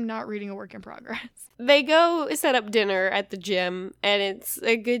complete because I'm not reading a work in progress. They go set up dinner at the gym, and it's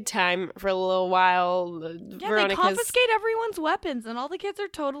a good time for a little while. Yeah, they confiscate everyone's weapons, and all the kids are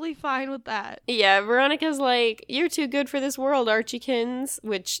totally fine with that. Yeah, Veronica's like, "You're too good for this world, Archiekins,"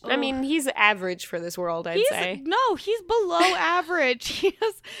 which, I mean, he's average for this world, I'd say. No, he's below average. He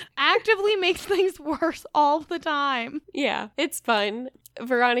just actively makes things worse all the time. Yeah, it's fun.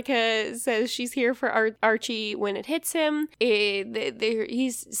 Veronica says she's here for Archie when it hits him.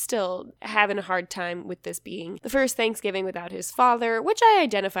 He's still having a hard time with this being the first Thanksgiving without his father, which I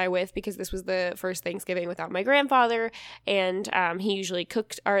identify with because this was the first Thanksgiving without my grandfather, and he usually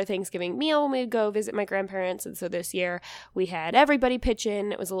cooked our Thanksgiving meal when we'd go visit my grandparents, and so this year we had everybody pitch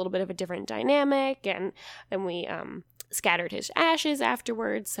in. It was a little bit of a different dynamic, and then we scattered his ashes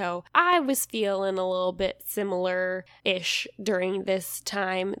afterwards, so I was feeling a little bit similar-ish during this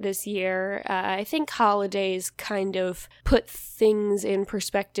time this year. I think holidays kind of put things in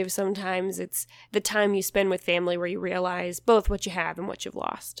perspective sometimes. It's the time you spend with family where you realize both what you have and what you've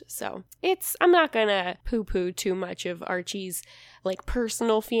lost. So I'm not gonna poo-poo too much of Archie's like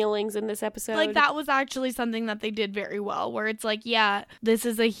personal feelings in this episode. Like that was actually something that they did very well, where it's like, yeah, this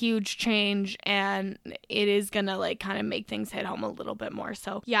is a huge change and it is gonna like kind of make things hit home a little bit more.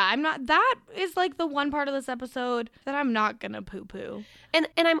 So yeah, that is like the one part of this episode that I'm not gonna poo-poo. And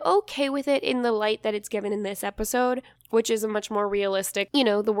I'm okay with it in the light that it's given in this episode, which is a much more realistic,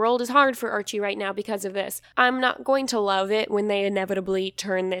 the world is hard for Archie right now because of this. I'm not going to love it when they inevitably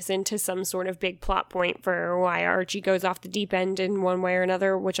turn this into some sort of big plot point for why Archie goes off the deep end in one way or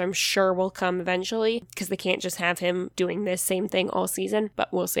another, which I'm sure will come eventually, because they can't just have him doing this same thing all season,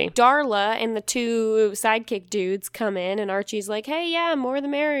 but we'll see. Darla and the two sidekick dudes come in, and Archie's like, "Hey, yeah, more the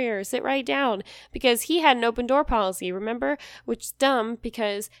merrier, sit right down," because he had an open door policy, remember? Which is dumb,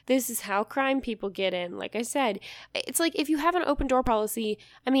 because this is how crime people get in. Like I said, it's like if you have an open door policy,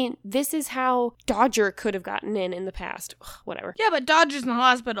 I mean, this is how Dodger could have gotten in the past. Ugh, whatever. Yeah, but Dodger's in the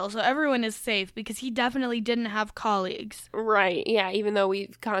hospital, so everyone is safe because he definitely didn't have colleagues. Right, yeah, even though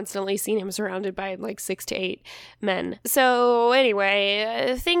we've constantly seen him surrounded by like 6 to 8 men. So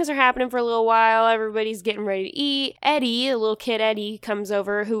anyway, things are happening for a little while. Everybody's getting ready to eat. Eddie, a little kid Eddie, comes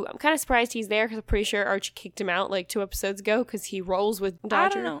over, who I'm kind of surprised he's there because I'm pretty sure Archie kicked him out like 2 episodes ago because he rolls with Dodger. I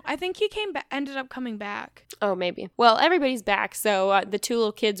don't know. I think he ended up coming back. Oh, maybe. Well, everybody's back, so the 2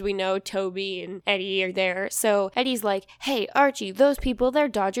 little kids we know, Toby and Eddie, are there. So Eddie's like, "Hey, Archie, those people, they're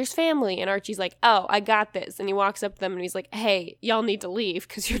Dodger's family." And Archie's like, "Oh, I got this." And he walks up to them and he's like, "Hey, y'all need to leave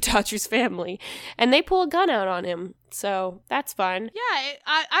because you're Dodger's family." And they pull a gun out on him. So that's fun. Yeah,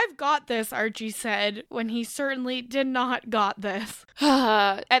 I've got this, Archie said, when he certainly did not got this.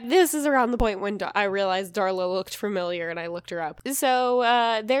 This is around the point when I realized Darla looked familiar and I looked her up. So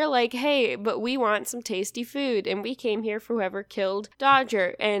they're like, "Hey, but we want some tasty food and we came here for whoever killed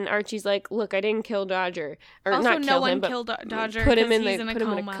Dodger." And Archie's like, "Look, I didn't kill Dodger." Or also, not kill him, but killed Dodger. Put him in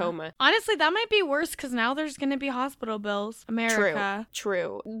a coma. Honestly, that might be worse because now there's going to be hospital bills. America.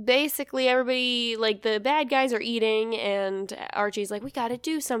 True. Basically, everybody, like the bad guys are eating. And Archie's like, "We gotta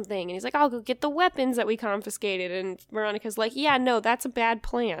do something." And he's like, "I'll go get the weapons that we confiscated." And Veronica's like, "Yeah, no, that's a bad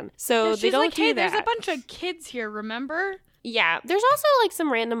plan." So they don't do that. There's a bunch of kids here, remember? Yeah, there's also like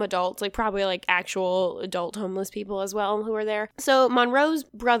some random adults, like probably like actual adult homeless people as well who are there. So Monroe's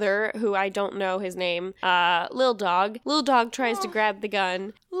brother, who I don't know his name, Lil Dog tries to grab the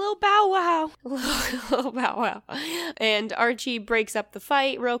gun Little Bow Wow. Little Bow Wow. And Archie breaks up the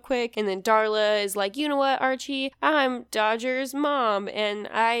fight real quick, and then Darla is like, you know what, Archie? I'm Dodger's mom, and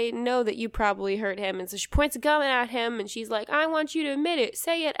I know that you probably hurt him. And so she points a gun at him, and she's like, I want you to admit it.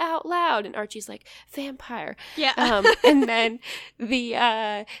 Say it out loud. And Archie's like, vampire. Yeah. And then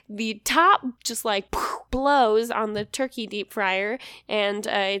the top just like blows on the turkey deep fryer, and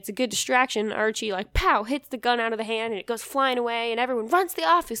it's a good distraction. Archie like pow hits the gun out of the hand, and it goes flying away, and everyone runs to the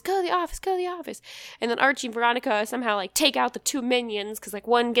office. Go to the office. Go to the office. And then Archie and Veronica somehow like take out the two minions, because like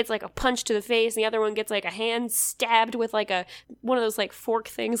one gets like a punch to the face, and the other one gets like a hand stabbed with like one of those like fork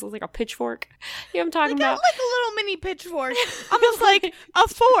things, like a pitchfork. You know what I'm talking about? Like a little mini pitchfork, almost like a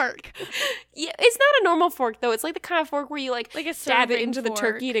fork. Yeah, it's not a normal fork though. It's like the kind of fork where you like a stab it serving into the fork.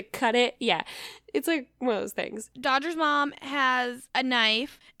 turkey to cut it. Yeah, it's like one of those things. Dodger's mom has a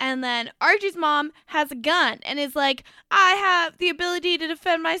knife, and then Archie's mom has a gun, and is like, I have the ability to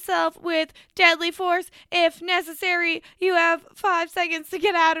defend myself with deadly force. If necessary, you have 5 seconds to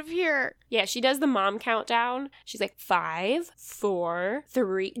get out of here. Yeah, she does the mom countdown. She's like 5, 4,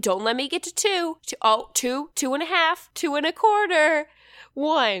 3. Don't let me get to 2. 2, 2.5, 2 1/4.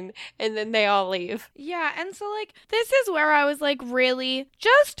 1, and then they all leave. Yeah, and so like this is where I was like, really,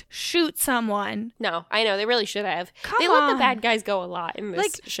 just shoot someone. No, I know they really should have. Come they let on. the bad guys go a lot in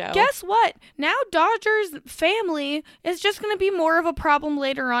this show. Guess what? Now Dodger's family is just going to be more of a problem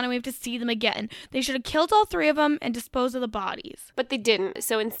later on, and we have to see them again. They should have killed all 3 of them and disposed of the bodies. But they didn't.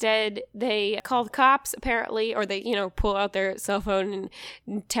 So instead, they call the cops, apparently, or they, pull out their cell phone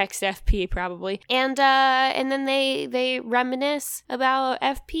and text FP, probably. And then they reminisce about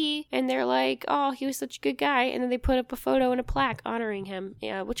FP, and they're like, oh, he was such a good guy. And then they put up a photo and a plaque honoring him.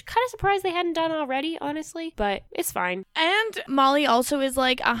 Yeah, which kind of surprised they hadn't done already, honestly. But it's fine. And Molly also is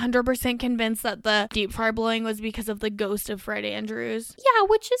like 100% convinced that the deep fry blowing was because of the ghost of Fred Andrews. Yeah,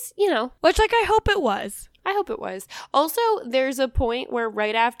 which is, Which, like, I hope it was. I hope it was. Also, there's a point where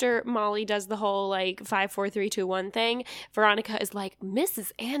right after Molly does the whole like 5, 4, 3, 2, 1 thing, Veronica is like,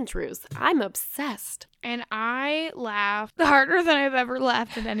 Mrs. Andrews, I'm obsessed. And I laughed harder than I've ever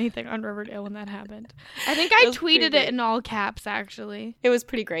laughed at anything on Riverdale when that happened. I think I tweeted it in all caps, actually. It was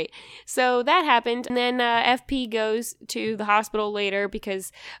pretty great. So that happened. And then FP goes to the hospital later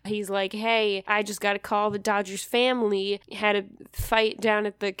because he's like, hey, I just got to call the Dodgers family. Had a fight down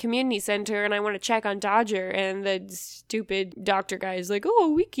at the community center, and I want to check on Dodger. And the stupid doctor guy is like,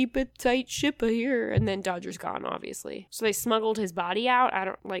 oh, we keep a tight ship here. And then Dodger's gone, obviously. So they smuggled his body out.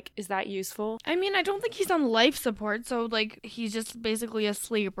 Is that useful? I mean, I don't think he's on life support, so like he's just basically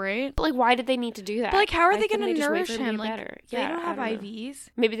asleep, right? But like, why did they need to do that? But like, how are they couldn't going to just wait nourish for to him? get Like, better? they don't have IVs.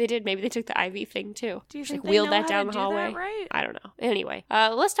 Maybe they did. Maybe they took the IV thing too. Do you just think like they wheeled know that how down to the do hallway? that, right? I don't know. Anyway,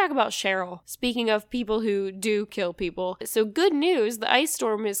 let's talk about Cheryl. Speaking of people who do kill people, so good news: the ice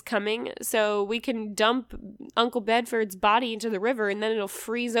storm is coming, so we can dump Uncle Bedford's body into the river, and then it'll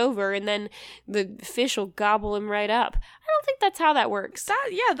freeze over, and then the fish will gobble him right up. I don't think that's how that works.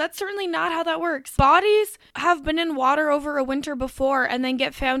 That's certainly not how that works. Bodies have been in water over a winter before and then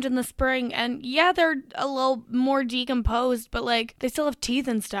get found in the spring, and yeah, they're a little more decomposed, but like they still have teeth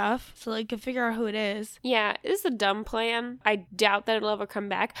and stuff, so like you can figure out who it is. Yeah, this is a dumb plan. I doubt that it'll ever come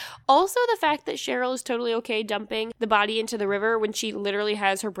back. Also, the fact that Cheryl is totally okay dumping the body into the river when she literally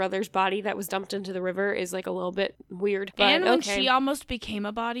has her brother's body that was dumped into the river is like a little bit weird. But and when okay. she almost became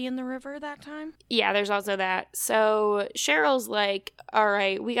a body in the river that time. Yeah, there's also that. So Cheryl's like, all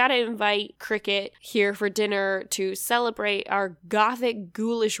right, we got to invite Cricket here for dinner to celebrate our gothic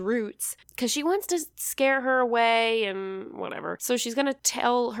ghoulish roots, because she wants to scare her away and whatever. So she's going to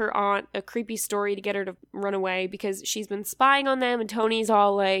tell her aunt a creepy story to get her to run away, because she's been spying on them, and Tony's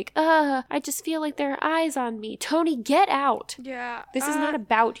all like, I just feel like there are eyes on me. Tony, get out. Yeah. This is not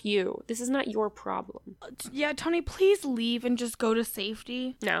about you. This is not your problem. Yeah, Tony, please leave and just go to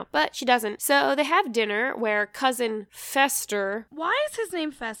safety. No, but she doesn't. So they have dinner where cousin Fester... Why is his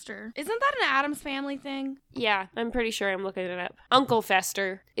name Fester? Isn't that an Addams Family thing? Yeah, I'm pretty sure I'm looking it up. Uncle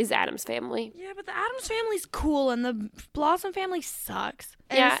Fester is Addams Family. Yeah, but the Addams Family's cool and the Blossom family sucks.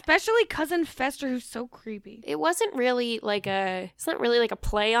 And Yeah. especially cousin Fester, who's so creepy. It wasn't really like it's not really like a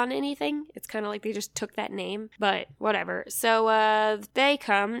play on anything. It's kind of like they just took that name, but whatever. So they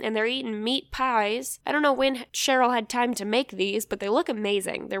come and they're eating meat pies. I don't know when Cheryl had time to make these, but they look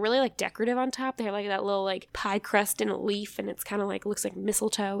amazing. They're really like decorative on top. They have like that little like pie crust in a leaf, and it's kind of like looks like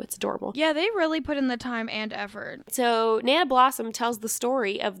mistletoe. It's adorable. Yeah, they really put in the time and effort. So Nana Blossom tells the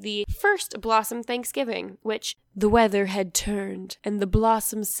story of the first first, Blossom Thanksgiving, which the weather had turned, and the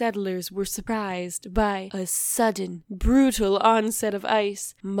Blossom settlers were surprised by a sudden, brutal onset of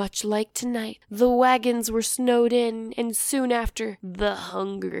ice. Much like tonight, the wagons were snowed in, and soon after, the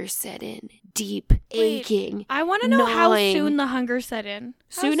hunger set in. Deep, aching, I want to know how gnawing. soon the hunger set in.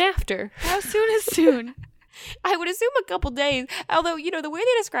 Soon after. How soon is soon? I would assume a couple days. Although, the way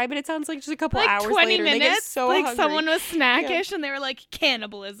they describe it, it sounds like just a couple Like hours 20 later. minutes? They get so like hungry. someone was snackish and they were like,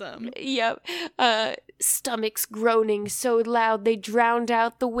 cannibalism. Yep. Stomachs groaning so loud they drowned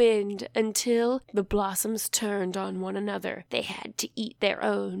out the wind until the blossoms turned on one another. They had to eat their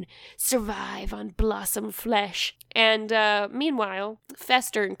own, survive on blossom flesh. And meanwhile,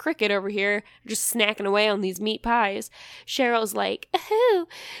 Fester and Cricket over here are just snacking away on these meat pies. Cheryl's like, "Oh,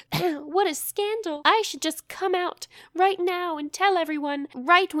 what a scandal. I should just come out right now and tell everyone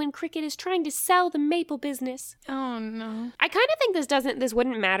right when Cricket is trying to sell the maple business." Oh, no. I kind of think this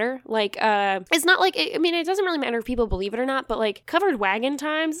wouldn't matter. Like, it's not like, it doesn't really matter if people believe it or not, but like, covered wagon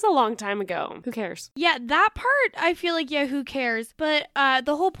times is a long time ago. Who cares? Yeah, that part, I feel like, yeah, who cares? But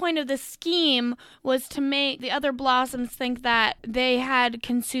the whole point of this scheme was to make the other blossoms think that they had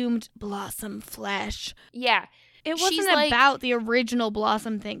consumed blossom flesh. Yeah. It wasn't She's like- about the original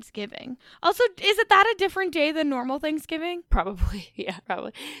Blossom Thanksgiving. Also, is it that a different day than normal Thanksgiving? Probably. Yeah,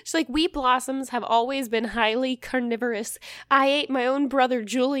 probably. She's like, "We blossoms have always been highly carnivorous. I ate my own brother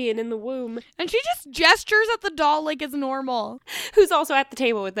Julian in the womb," And she just gestures at the doll like it's normal. who's also at the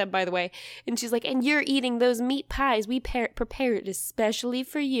table with them, by the way. And she's like, "And you're eating those meat pies we prepared especially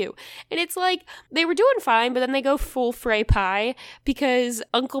for you." And it's like, they were doing fine, but then they go full fray pie because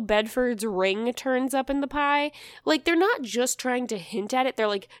Uncle Bedford's ring turns up in the pie. Like, they're not just trying to hint at it. They're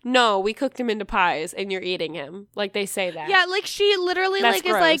like, "No, we cooked him into pies and you're eating him." Like, they say that. Yeah, like she literally That's like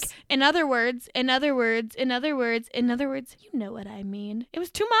is like, gross. in other words, you know what I mean. It was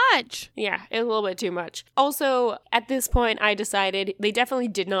too much. Yeah, it was a little bit too much. Also, at this point, I decided they definitely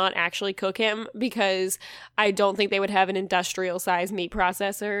did not actually cook him because I don't think they would have an industrial size meat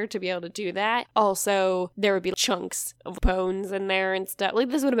processor to be able to do that. Also, there would be chunks of bones in there and stuff. Like,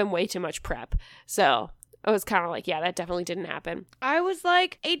 this would have been way too much prep. So I was kind of like, yeah, that definitely didn't happen. I was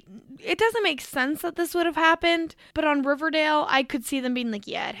like, it doesn't make sense that this would have happened, but on Riverdale, I could see them being like,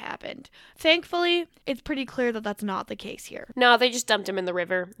 yeah, it happened. Thankfully, it's pretty clear that that's not the case here. No, they just dumped him in the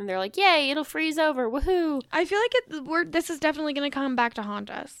river and they're like, "Yay, it'll freeze over. Woohoo." I feel like this is definitely going to come back to haunt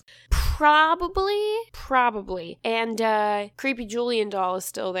us. Probably. And creepy Julian doll is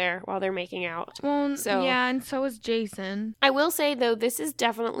still there while they're making out. Well, So- yeah, and so is Jason. I will say, though, this is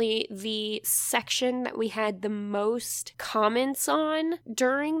definitely the section that we had the most comments on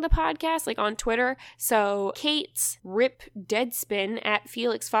during the podcast, like on Twitter. So Kate's Rip Deadspin at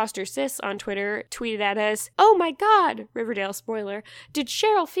Felix Foster Sis on Twitter tweeted at us, "Oh my god," Riverdale spoiler, "did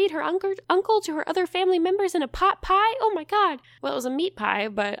Cheryl feed her uncle to her other family members in a pot pie? Oh my god." Well, it was a meat pie,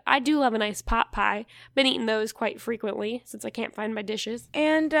 but I do love a nice pot pie. Been eating those quite frequently since I can't find my dishes.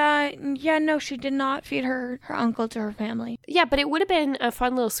 And, yeah, no, she did not feed her uncle to her family. Yeah, but it would have been a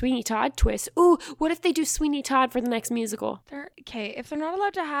fun little Sweeney Todd twist. Ooh, what if they do Sweeney Todd for the next musical? Okay, if they're not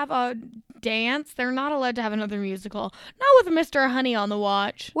allowed to have a dance, they're not allowed to have another musical. Not with Mr. Honey on the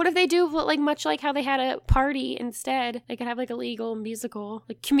watch. What if they do, like, much like how they had a party instead? They could have, like, a legal musical,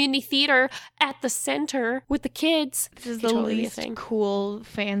 like community theater at the center with the kids. This is Could the totally be a least thing. cool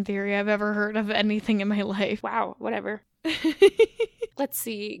fan theory I've ever heard of anything in my life. Wow, whatever. Let's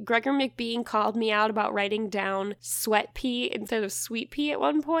see. Gregor McBean called me out about writing down sweat pea instead of sweet pea at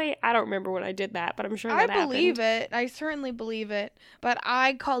one point. I don't remember when I did that, but I'm sure that I believe happened. it. I certainly believe it. But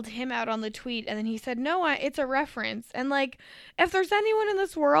I called him out on the tweet, and then he said, "No, it's a reference." And like, if there's anyone in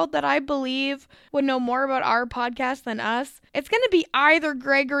this world that I believe would know more about our podcast than us, it's going to be either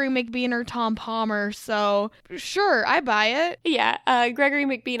Gregory McBean or Tom Palmer. So sure, I buy it. Yeah, Gregory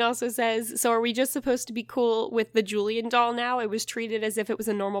McBean also says, "So are we just supposed to be cool with the Julian doll now? It was treated as if it was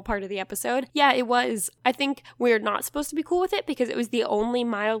a normal part of the episode." Yeah, it was. I think we're not supposed to be cool with it because it was the only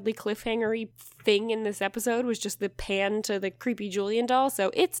mildly cliffhangery thing in this episode was just the pan to the creepy Julian doll,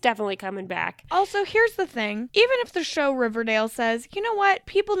 so it's definitely coming back. Also, here's the thing. Even if the show Riverdale says, you know what,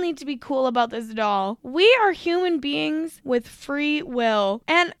 people need to be cool about this doll, we are human beings with free will,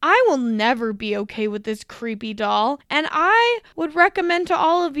 and I will never be okay with this creepy doll, and I would recommend to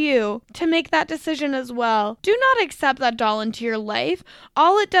all of you to make that decision as well. Do not accept that doll into your life.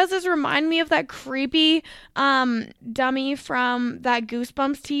 All it does is remind me of that creepy dummy from that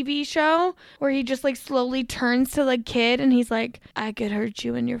Goosebumps TV show where he just like slowly turns to the kid and he's like, I could hurt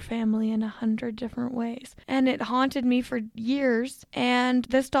you and your family in 100 different ways. And it haunted me for years, and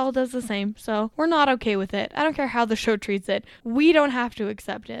this doll does the same. So we're not okay with it. I don't care how the show treats it. We don't have to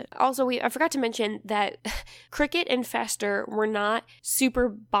accept it. Also, I forgot to mention that Cricket and Fester were not super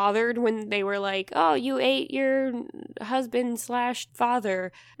bothered when they were like, oh, you ate your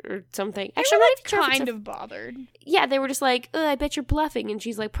husband/father or something. Actually, They were, I'm like, not sure if kind it's of bothered. Yeah, they were just like, I bet you're bluffing. And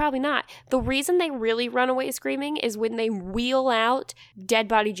she's like, probably not. The reason they really run away screaming is when they wheel out Dead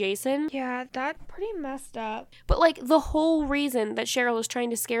Body Jason. Yeah, that's pretty messed up. But like the whole reason that Cheryl is trying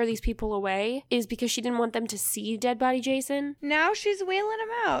to scare these people away is because she didn't want them to see Dead Body Jason. Now she's wheeling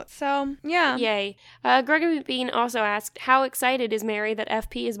him out. So, yeah. Yay. Gregory Bean also asked, how excited is Mary that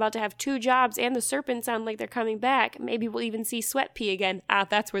FP is about to have 2 jobs and the serpents sound like they're coming back? Maybe we'll even see Sweat Pea again.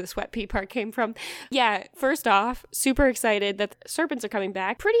 That's where the Sweat Pea part came from. Yeah, first off, super excited that the serpents are coming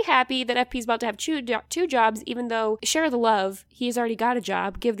back. Pretty happy that FP's about to have 2 jobs, even though share the love. He's already got a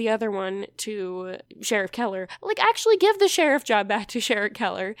job. Give the other one to Sheriff Keller. Like, actually give the sheriff job back to Sheriff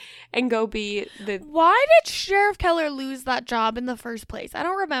Keller and go be the... Why did Sheriff Keller lose that job in the first place? I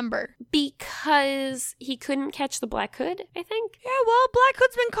don't remember. Because he couldn't catch the Black Hood, I think. Yeah, well, Black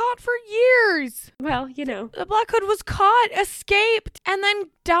Hood's been caught for years. Well, you know. The Black Hood was caught, escaped, and then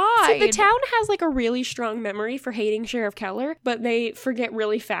died. See, the town has like a really strong memory for hating Sheriff Keller, but they forget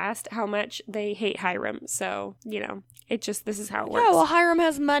really fast how much they hate Hiram. So, you know, this is how it works. Yeah, well, Hiram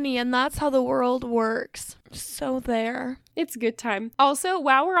has money, and that's how the world works. So there. It's a good time. Also,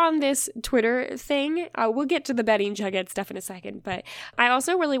 while we're on this Twitter thing, we'll get to the Betty and Jughead stuff in a second, but I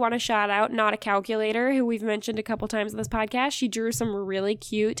also really want to shout out Not a Calculator, who we've mentioned a couple times in this podcast. She drew some really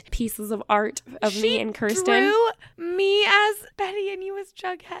cute pieces of art of me and Kirsten. She drew me as Betty and you as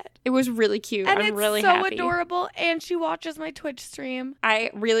Jughead. It was really cute. And I'm really so happy. adorable, and she watches my Twitch stream.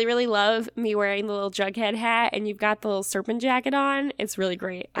 I really, really love me wearing the little Jughead hat, and you've got the little serpent jacket on. It's really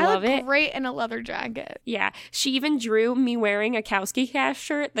great. I love look it. Great in a leather jacket. Yeah. She even drew me wearing a Kowski Cast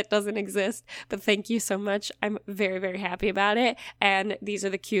shirt that doesn't exist, but thank you so much. I'm very, very happy about it, and these are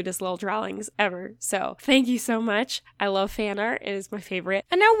the cutest little drawings ever. So thank you so much. I love fan art. It is my favorite.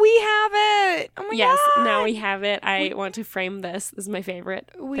 And now we have it. Oh my yes, God. now we have it. I want to frame this. This is my favorite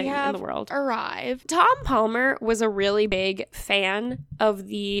thing in the world. Arrived. Tom Palmer was a really big fan of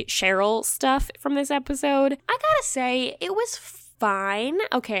the Cheryl stuff from this episode. I gotta say, it was fine.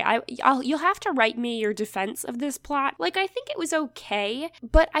 Okay, you'll have to write me your defense of this plot. Like, I think it was okay,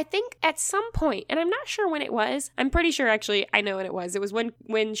 but I think at some point, and I'm not sure when it was, I'm pretty sure actually I know when it was. It was when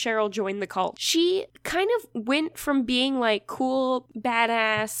Cheryl joined the cult. She kind of went from being like cool,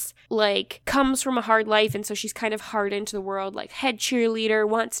 badass, like comes from a hard life, and so she's kind of hard into the world, like head cheerleader,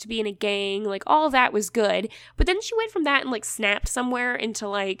 wants to be in a gang, like all of that was good. But then she went from that and like snapped somewhere into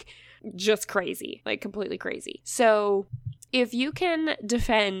like just crazy, like completely crazy. So if you can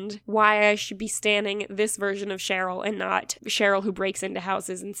defend why I should be standing this version of Cheryl and not Cheryl who breaks into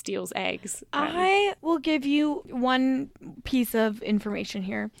houses and steals eggs. I will give you one piece of information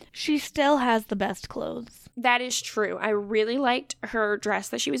here. She still has the best clothes. That is true. I really liked her dress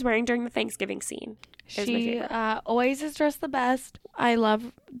that she was wearing during the Thanksgiving scene. She always is dressed the best. I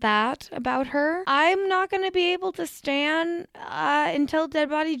love that about her. I'm not going to be able to stand until Dead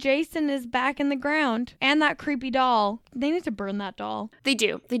Body Jason is back in the ground. And that creepy doll. They need to burn that doll. They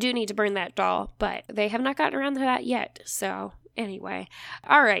do. They do need to burn that doll, but they have not gotten around to that yet. So anyway.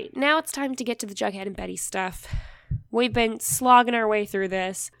 All right. Now it's time to get to the Jughead and Betty stuff. We've been slogging our way through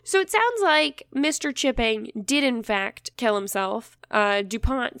this. So it sounds like Mr. Chipping did in fact kill himself.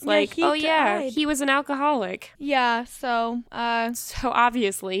 DuPont's like, oh yeah, he was an alcoholic. Yeah, so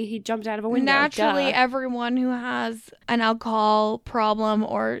obviously he jumped out of a window. Naturally, everyone who has an alcohol problem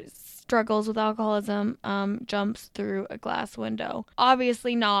or struggles with alcoholism jumps through a glass window.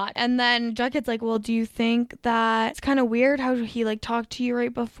 Obviously not. And then Jughead's like, well, do you think that it's kind of weird how he like talked to you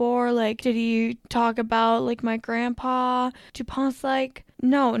right before? Like, did he talk about like my grandpa? DuPont's like,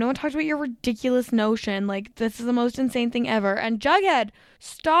 no one talked about your ridiculous notion. Like, this is the most insane thing ever. And Jughead,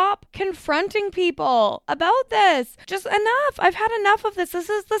 stop confronting people about this. Just enough. I've had enough of this. This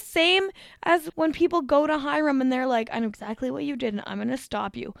is the same as when people go to Hiram and they're like, I know exactly what you did and I'm going to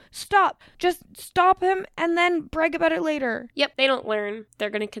stop you. Stop. Just stop him and then brag about it later. Yep, they don't learn. They're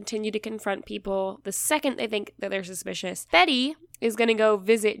going to continue to confront people the second they think that they're suspicious. Betty is going to go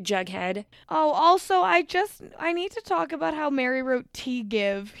visit Jughead. Oh, also, I need to talk about how Mary wrote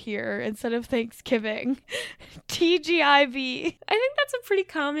T-Give here instead of Thanksgiving. TGIV. I think that's a pretty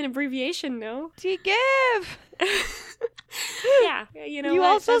common abbreviation, no? T-Give. Yeah, you know You what?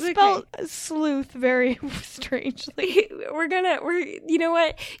 also That's okay. spelled sleuth very strangely. You know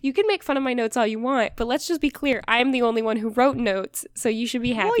what? You can make fun of my notes all you want, but let's just be clear. I'm the only one who wrote notes, so you should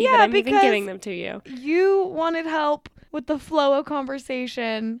be happy yeah, that I'm even because giving them to you. You wanted help with the flow of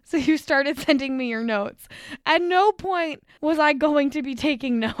conversation, so you started sending me your notes. At no point was I going to be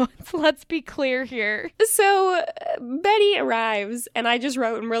taking notes. Let's be clear here. So Betty arrives, and I just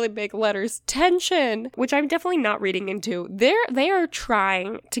wrote in really big letters, tension, which I'm definitely not reading into. They are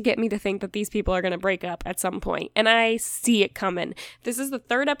trying to get me to think that these people are going to break up at some point, and I see it coming. This is the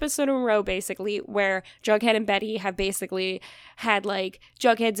third episode in a row, basically, where Jughead and Betty have basically had, like,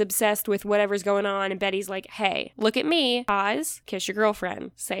 Jughead's obsessed with whatever's going on, and Betty's like, hey, look at me, pause, kiss your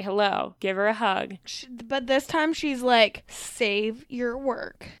girlfriend, say hello, give her a hug. But this time she's like, save your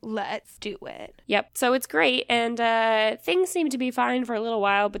work. Let's do it. Yep, so it's great, and things seem to be fine for a little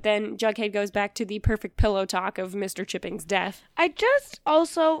while, but then Jughead goes back to the perfect pillow talk of Mr. Chipping's death. I just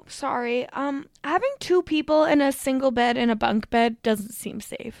also, sorry, having two people in a single bed in a bunk bed doesn't seem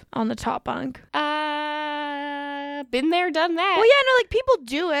safe on the top bunk. Been there, done that. Well, yeah, no, like, people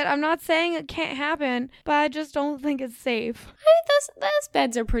do it. I'm not saying it can't happen, but I just don't think it's safe. Those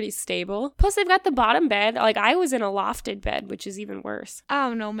beds are pretty stable. Plus, they've got the bottom bed. Like, I was in a lofted bed, which is even worse. I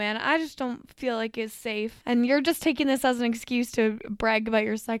don't know, man. I just don't feel like it's safe. And you're just taking this as an excuse to brag about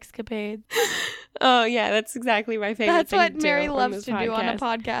your sexcapades. Oh, yeah, that's exactly my favorite That's thing what to do Mary on loves this to do on a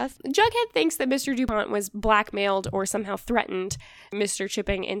podcast. Jughead thinks that Mr. DuPont was blackmailed or somehow threatened Mr.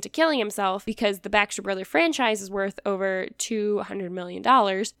 Chipping into killing himself because the Baxter Brother franchise is worth over $200 million.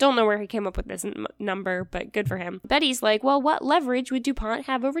 Don't know where he came up with this number, but good for him. Betty's like, well, what leverage would DuPont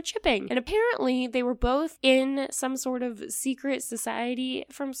have over Chipping? And apparently they were both in some sort of secret society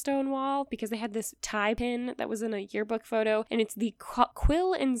from Stonewall because they had this tie pin that was in a yearbook photo, and it's the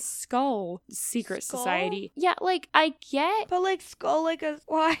Quill and Skull Secret Society. Yeah, like, I get... But, like, skull like a...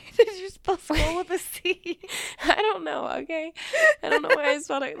 Why did you spell skull with a C? I don't know, okay? I don't know why I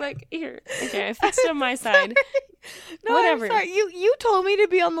spelled it. Like, here. Okay, I fixed it on my side. No, Whatever. I'm sorry. You told me to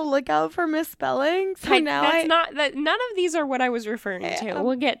be on the lookout for misspelling, so None of these are what I was referring to.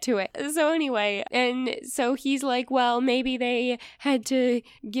 We'll get to it. So anyway, and so he's like, well, maybe they had to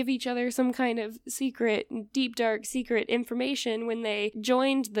give each other some kind of secret, deep, dark, secret information when they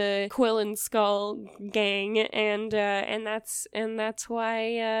joined the Quill and Skull gang, and that's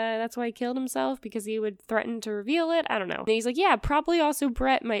why he killed himself, because he would threaten to reveal it. I don't know. And he's like, yeah, probably also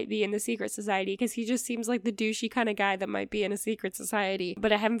Brett might be in the secret society, because he just seems like the douchey kind of guy that might be in a secret society,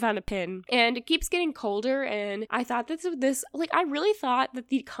 but I haven't found a pin. And it keeps getting colder, and I thought I really thought that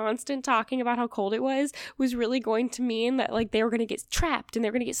the constant talking about how cold it was really going to mean that, like, they were going to get trapped and they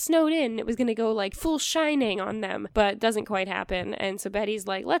were going to get snowed in. It was going to go, like, full shining on them, but it doesn't quite happen. And so Betty's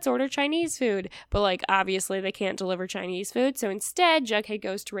like, let's order Chinese food, but, like, obviously they can't deliver Chinese food, so instead Jughead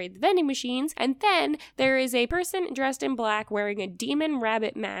goes to raid the vending machines, and then there is a person dressed in black wearing a demon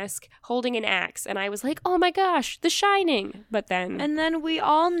rabbit mask holding an axe, and I was like, oh my gosh, The Shining. But then... And then we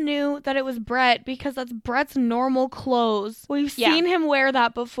all knew that it was Brett because that's Brett's normal clothes. We've seen him wear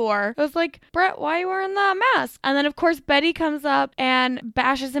that before. It was like, Brett, why are you wearing that mask? And then, of course, Betty comes up and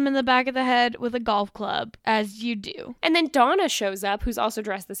bashes him in the back of the head with a golf club, as you do. And then Donna shows up, who's also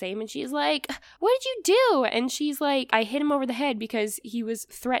dressed the same, and she's like, what did you do? And she's like, I hit him over the head because he was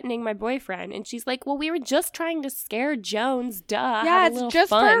threatening my boyfriend. And she's like, well, we were just trying to scare Jones, duh. Yeah, have a it's just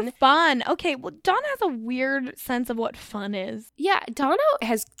fun. for fun. Okay, well, Donna has a weird sense of what fun is. Yeah, Donna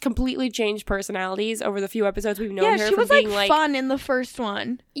has completely changed personalities over the few episodes we've known her. Yeah, she was being like fun in the first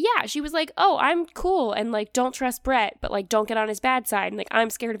one. Yeah, she was like, oh, I'm cool, and, like, don't trust Brett, but, like, don't get on his bad side, and, like, I'm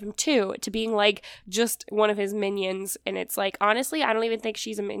scared of him too, to being, like, just one of his minions. And it's like, honestly, I don't even think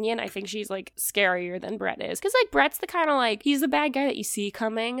she's a minion. I think she's, like, scarier than Brett is, because, like, Brett's the kind of, like, he's the bad guy that you see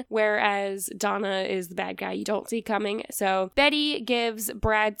coming, whereas Donna is the bad guy you don't see coming. So Betty gives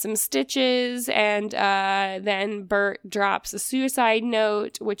Brad some stitches, and then Bert drops a suicide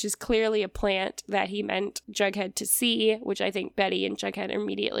note, which is clearly a plant that he meant Jughead to see, which I think Betty and Jughead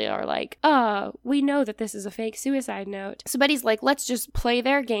immediately are like, oh, we know that this is a fake suicide note. So Betty's like, let's just play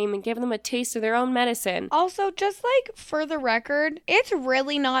their game and give them a taste of their own medicine. Also, just, like, for the record, it's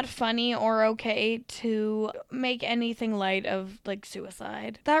really not funny or okay to make anything light of, like,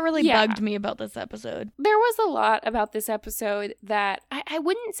 suicide. That really bugged me about this episode. There was a lot about this episode that I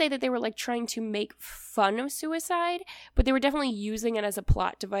wouldn't say that they were, like, trying to make fun of suicide, but they were definitely using it as a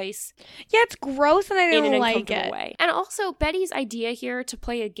plot device. Yeah, it's gross and I in didn't an like uncomfortable it. way. And also, Betty's idea here to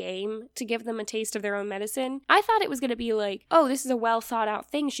play a game to give them a taste of their own medicine, I thought it was going to be like, oh, this is a well thought out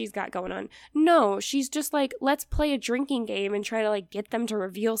thing she's got going on. No, she's just like, let's play a drinking game and try to like get them to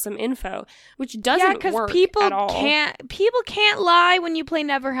reveal some info, which doesn't work at all. People can't lie when you play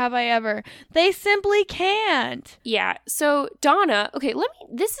Never Have I Ever. They simply can't. Yeah. So Donna, okay,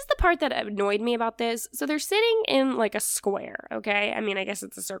 this is the part that annoyed me about this. So they're sitting in like a square, okay? I mean, I guess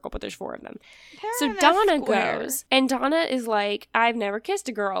it's a circle, but there's 4 of them. So Donna goes, and Donna is like, I've never kissed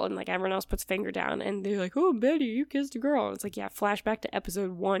a girl. And like everyone else puts a finger down and they're like, oh, Betty, you kissed a girl. And it's like, yeah, flashback to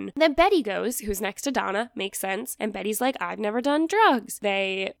episode 1. Then Betty goes, who's next to Donna, makes sense. And Betty's like, I've never done drugs.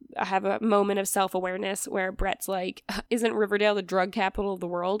 They have a moment of self-awareness where Brett's like, isn't Riverdale the drug capital of the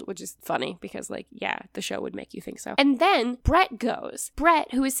world? Which is funny because like, yeah, the show would make you think so. And then Brett goes.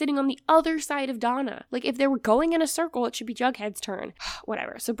 Brett, who is sitting on the other side of Donna. Like if they were going in a circle, it should be Jughead's turn.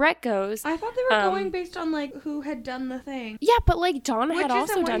 Whatever. So Brett goes. I thought they were going based on like who had done the thing. Yeah, but like Donna had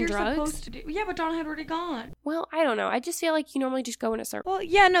also done drugs. Supposed to do. Yeah, but Donna had already gone. Well, I don't know. I just feel like you normally just go in a circle. Well,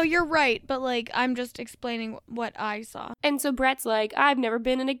 yeah, no, you're right. But like, I'm just explaining what I saw. And so Brett's like, I've never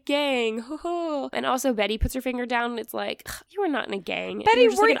been in a gang. And also Betty puts her finger down and it's like, you were not in a gang. Betty,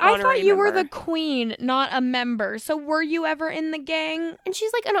 like I thought you were the queen, not a member. So were you ever in the gang? And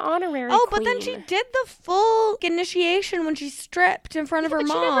she's like an honorary queen. But then she did the full initiation when she stripped in front of her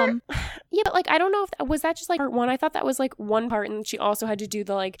mom. Yeah, but like, I don't know if was that just like part 1? I thought that was like one part and she also had to do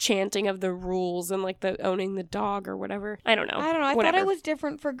the like chanting of the rules and like the owning the dog or whatever. I don't know. I thought it was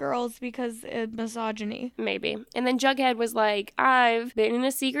different for girls because of misogyny. Maybe. And then Jughead was like, I've been in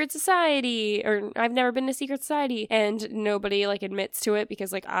a secret society, or I've never been in a secret society, and nobody like admits to it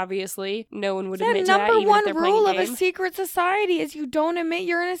because like obviously no one would admit to that. Number one rule of a secret society is you don't admit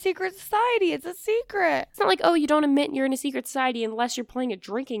you're in a secret society. It's a secret. It's not like, oh, you don't admit you're in a secret society unless you're playing a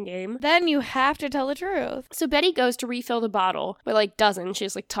drinking game. Then you have to tell the truth. So Betty goes to refill the bottle, but like doesn't. She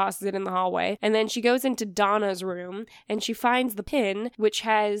just like tosses it in the hallway. And then she goes into Donna's room and she finds the pin, which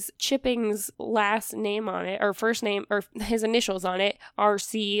has Chipping's last name on it, or first name, or his initials on it,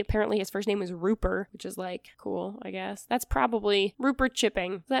 RC. Apparently his first name is Rupert, which is like cool, I guess. That's probably Rupert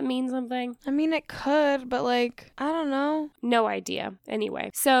Chipping. Does that mean something? I mean, it could, but like, I don't know. No idea.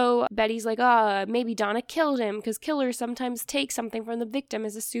 Anyway, so Betty's like, maybe Donna killed him because killers sometimes take something from the victim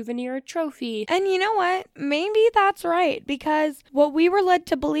as a souvenir or trophy. And you know what? Maybe that's right, because what we were led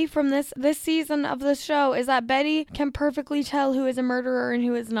to believe from this season of the show is that Betty can perfectly tell who is a murderer and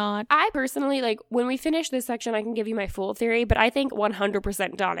who is not. I personally, like, when we finish this section, I can give you my full theory, but I think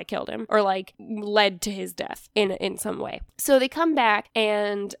 100% Donna killed him, or like led to his death in some way. So they come back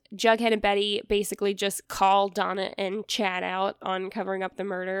and Jughead and Betty basically just call Donna and Chad out on covering up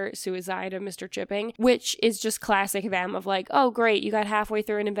the suicide of Mr. Chipping, which is just classic them of like, oh great, you got halfway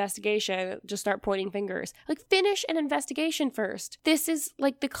through an investigation, just start pointing fingers. Like, finish an investigation first. This is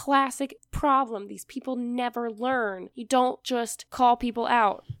like the classic problem. These people never learn. You don't just call people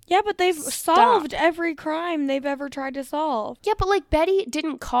out. Yeah, but they've solved every crime they've ever tried to solve. Yeah, but like Betty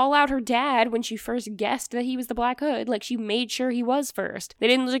didn't call out her dad when she first guessed that he was the Black Hood. Like, she made sure he was first. They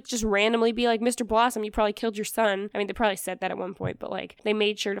didn't like just randomly be like, Mr. Blossom, you probably killed your son. I mean, they probably said that at one point, but like they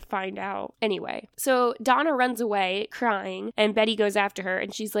made sure to find out. Anyway, so Donna runs away crying and Betty goes after her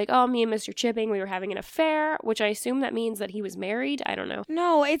and she's like, oh, me and Mr. Chipping, we were having an affair, which I assume that means that he was married. I don't know.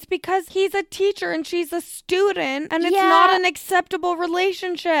 No, it's because he's a teacher and she's a student and it's not an acceptable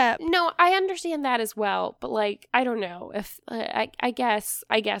relationship. No, I understand that as well, but like, I don't know if I guess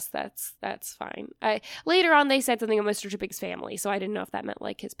that's fine. Later on they said something about Mr. Chipping's family, so I didn't know if that meant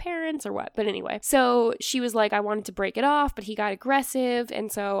like his parents or what. But anyway, so she was like, I wanted to break it off, but he got aggressive,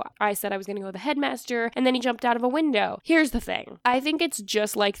 and so I said I was going to go to the headmaster, and then he jumped out of a window. Here's the thing. I think it's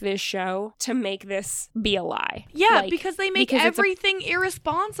just like this show to make this be a lie. Yeah, because they make everything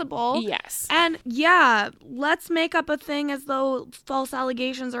irresponsible. Yes. And yeah, let's make up a thing as though false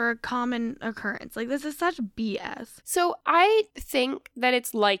allegations are a common occurrence. Like, this is such BS. So I think that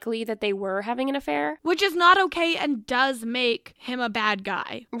it's likely that they were having an affair. Which is not okay and does make him a bad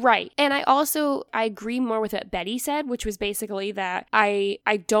guy. Right. And I agree more with what Betty said, which was basically that I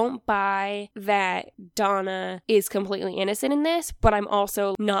don't buy that Donna is completely innocent in this, but I'm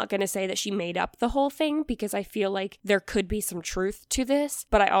also not going to say that she made up the whole thing because I feel like there could be some truth to this,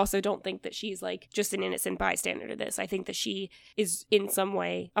 but I also don't think that she's like just an innocent bystander to this. I think that she is in some way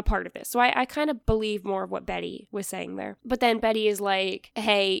way a part of this. So I kind of believe more of what Betty was saying there. But then Betty is like,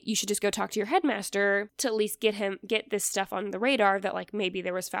 hey, you should just go talk to your headmaster to at least get this stuff on the radar that like maybe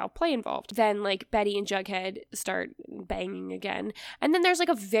there was foul play involved. Then like Betty and Jughead start banging again. And then there's like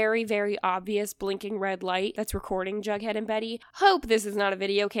a very, very obvious blinking red light that's recording Jughead and Betty. Hope this is not a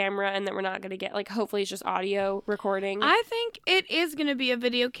video camera and that we're not going to get like, hopefully it's just audio recording. I think it is going to be a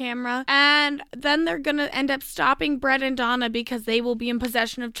video camera, and then they're going to end up stopping Brett and Donna because they will be in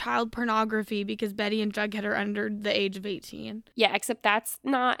possession of child pornography because Betty and Jughead are under the age of 18. Yeah, except that's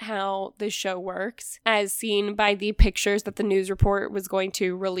not how the show works, as seen by the pictures that the news report was going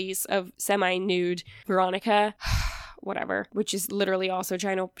to release of semi-nude Veronica. Whatever, which is literally also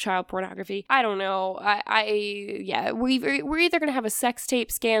child pornography. I don't know. We're either going to have a sex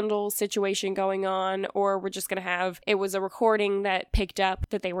tape scandal situation going on, or we're just going to have, it was a recording that picked up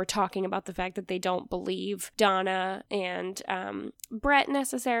that they were talking about the fact that they don't believe Donna and Brett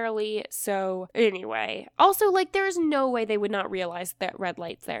necessarily. So anyway, also like there's no way they would not realize that red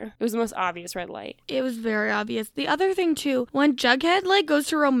light's there. It was the most obvious red light. It was very obvious. The other thing too, when Jughead like goes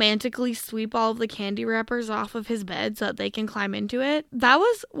to romantically sweep all of the candy wrappers off of his bed so that they can climb into it, that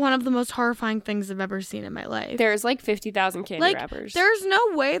was one of the most horrifying things I've ever seen in my life. There's like 50,000 candy wrappers. There's no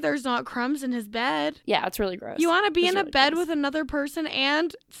way there's not crumbs in his bed. Yeah, it's really gross. You want to be in a really bed gross. with another person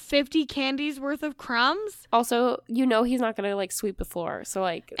and 50 candies worth of crumbs? Also, you know he's not going to like sweep the floor, so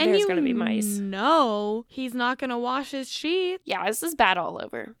like there's going to be mice. No, he's not going to wash his sheets. Yeah, this is bad all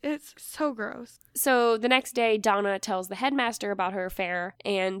over. It's so gross. So the next day, Donna tells the headmaster about her affair,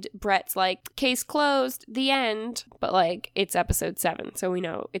 and Brett's like, case closed, the end. But like, it's episode 7, so we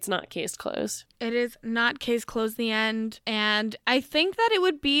know it's not case closed. It is not case closed, the end. And I think that it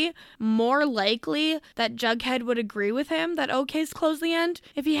would be more likely that Jughead would agree with him that, oh, case closed, the end,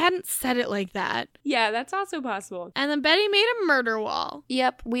 if he hadn't said it like that. Yeah, that's also possible. And then Betty made a murder wall.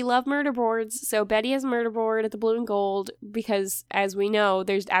 Yep, we love murder boards. So Betty has a murder board at the Blue and Gold because, as we know,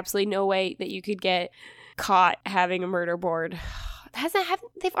 there's absolutely no way that you could get caught having a murder board.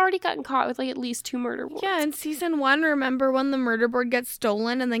 They've already gotten caught with like at least 2 murder boards. Yeah, in season 1, remember when the murder board gets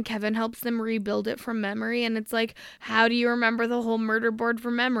stolen and then Kevin helps them rebuild it from memory, and it's like, how do you remember the whole murder board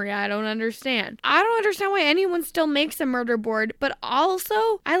from memory? I don't understand. I don't understand why anyone still makes a murder board, but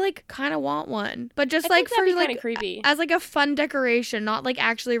also I like kind of want one, but just like for like creepy as like a fun decoration, not like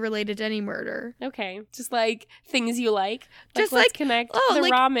actually related to any murder. Okay, just like things you like. Just let's like connect the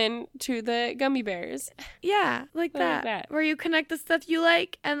ramen to the gummy bears. Yeah, like that. Where you connect the stuff you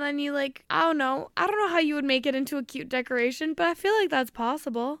like and then you like, I don't know how you would make it into a cute decoration, but I feel like that's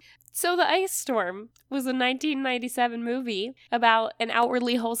possible. So The Ice Storm was a 1997 movie about an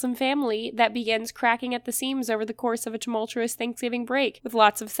outwardly wholesome family that begins cracking at the seams over the course of a tumultuous Thanksgiving break with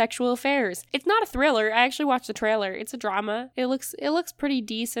lots of sexual affairs. It's not a thriller. I actually watched the trailer. It's a drama. It looks pretty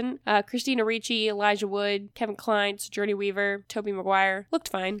decent. Christina Ricci, Elijah Wood, Kevin Kline, Sigourney Weaver, Tobey Maguire. Looked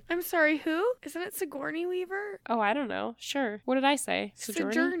fine. I'm sorry, who? Isn't it Sigourney Weaver? Oh, I don't know. Sure. What did I say?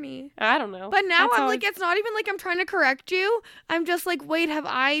 Sigourney. I don't know. But now I'm like, it's not even like I'm trying to correct you. I'm just like, wait, have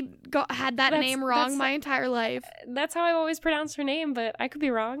I had that name wrong my entire life? That's how I've always pronounced her name, but I could be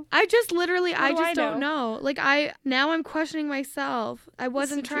wrong. I just literally, I just don't know. Like now I'm questioning myself. I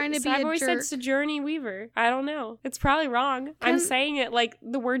wasn't trying to be a jerk. I've always said Sigourney Weaver. I don't know. It's probably wrong. I'm saying it like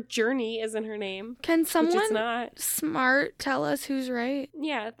the word journey is in her name. Can someone which it's not. Smart tell us who's right?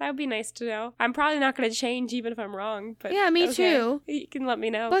 Yeah, that would be nice to know. I'm probably not going to change even if I'm wrong. But yeah, me too. You can let me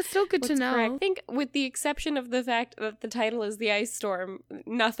know. But still good to know. Correct. I think with the exception of the fact that the title is The Ice Storm,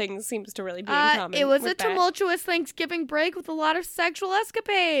 nothing seems to really be in common. It was a tumultuous Thanksgiving break with a lot of sexual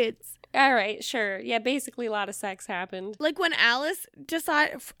escapades. All right, sure. Yeah, basically a lot of sex happened. Like when Alice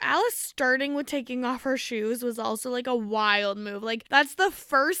starting with taking off her shoes was also like a wild move. Like that's the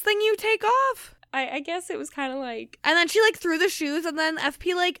first thing you take off. I guess it was kind of like... And then she like threw the shoes and then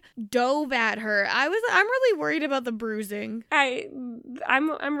FP like dove at her. I'm really worried about the bruising.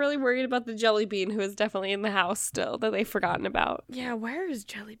 I'm really worried about the Jelly Bean, who is definitely in the house still, that they've forgotten about. Yeah, where is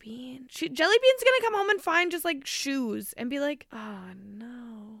Jelly Bean? Jelly Bean's gonna come home and find just like shoes and be like, oh no.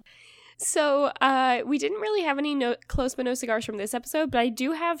 So we didn't really have any close but no cigars from this episode, but I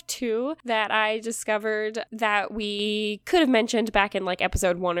do have 2 that I discovered that we could have mentioned back in like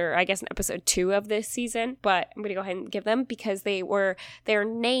episode 1 or I guess in episode 2 of this season, but I'm going to go ahead and give them because their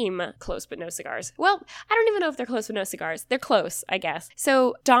name close but no cigars. Well, I don't even know if they're close but no cigars. They're close, I guess.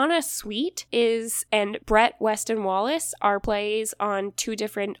 So Donna Sweet and Brett Weston Wallace are plays on 2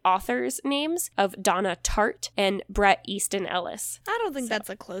 different authors' names of Donna Tartt and Bret Easton Ellis. I don't think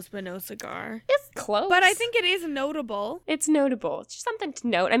that's a close but no cigar cigar. It's close. But I think it is notable. It's notable. It's just something to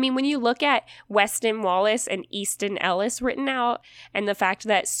note. I mean, when you look at Weston Wallace and Easton Ellis written out, and the fact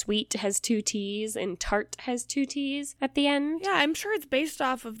that sweet has 2 T's and tart has 2 T's at the end. Yeah, I'm sure it's based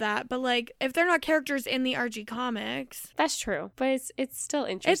off of that. But, like, if they're not characters in the Archie comics. That's true. But it's still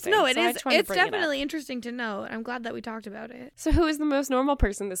interesting. It's definitely interesting to know. I'm glad that we talked about it. So who is the most normal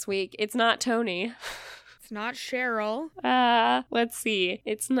person this week? It's not Tony. It's not Cheryl. Let's see.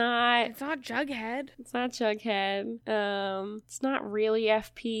 It's not Jughead. It's not Jughead. It's not really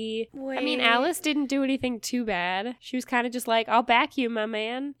FP. Wait. I mean, Alice didn't do anything too bad. She was kind of just like, I'll back you, my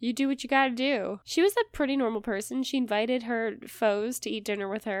man. You do what you gotta do. She was a pretty normal person. She invited her foes to eat dinner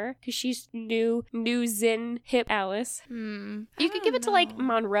with her because she's new Zen hip Alice. You could give it to like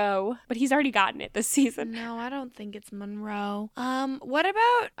Monroe, but he's already gotten it this season. No, I don't think it's Monroe. What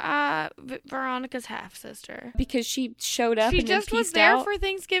about Veronica's half sister? Because she showed up she and then just was peaced there out for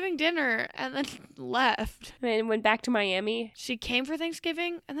Thanksgiving dinner and then left. and went back to Miami. She came for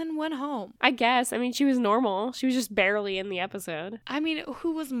Thanksgiving and then went home. I guess. I mean, she was normal. She was just barely in the episode. I mean,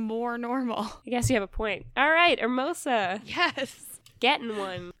 who was more normal? I guess you have a point. All right, Hermosa. Yes. Getting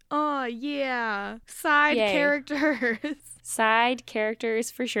one. Oh, yeah. Side Yay. characters. Side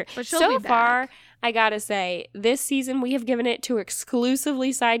characters for sure. But she'll so be far, back. I gotta say, this season we have given it to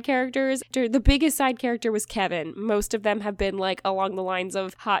exclusively side characters. The biggest side character was Kevin. Most of them have been like along the lines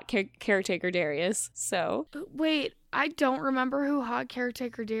of hot caretaker Darius. So Wait, I don't remember who hot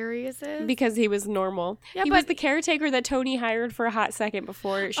caretaker Darius is. because he was normal. Yeah, he but was the caretaker that Tony hired for a hot second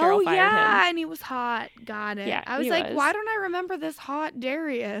before Cheryl fired him. and he was hot. Got it. Yeah, I was he like, was. why don't I remember this hot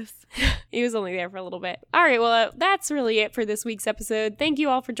Darius? He was only there for a little bit. All right, well, that's really it for this week's episode. Thank you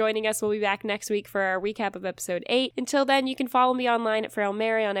all for joining us. We'll be back next week for our recap of episode 8. Until then, you can follow me online at Frail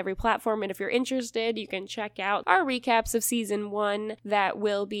Mary on every platform, and if you're interested, you can check out our recaps of season 1 that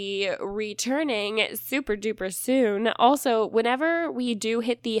will be returning super duper soon. Also, whenever we do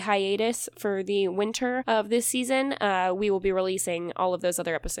hit the hiatus for the winter of this season, we will be releasing all of those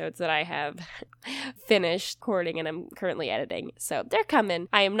other episodes that I have finished recording and I'm currently editing. So they're coming.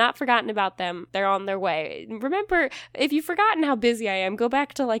 I am not forgotten about them. They're on their way. Remember, if you've forgotten how busy I am, go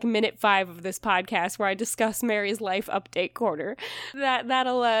back to like minute 5 of this podcast where I discuss Mary's life update quarter.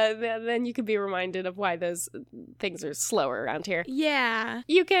 That'll then you can be reminded of why those things are slower around here. Yeah.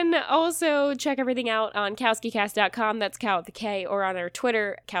 You can also check everything out on KowskiCast.com. That's Cow with the K, or on our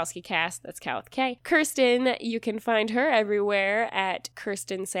Twitter, KowskiCast. That's Cow with the K. Kirsten, you can find her everywhere at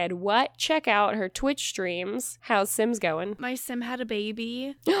Kirsten Said What. Check out her Twitch streams. How's Sims going? My sim had a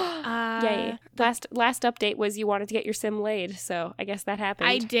baby. Yay. Last update was you wanted to get your sim laid, so I guess that happened.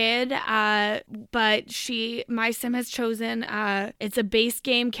 I did, but my sim has chosen, it's a base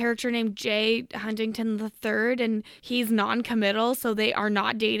game character named Jay Huntington III, and he's non-committal, so they are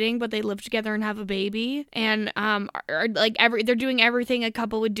not dating, but they live together and have a baby, and they're doing everything a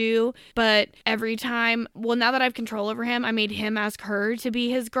couple would do, but every time, well, now that I have control over him, I made him ask her to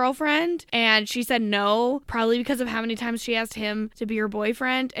be his girlfriend, and she said no, probably because of how many times she asked him to be her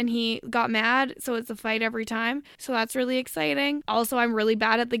boyfriend, and he got mad, so it's a fight every time, so that's really exciting. Also, I'm really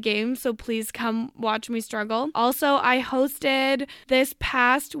bad at the game, so please come watch me struggle. Also, I hosted this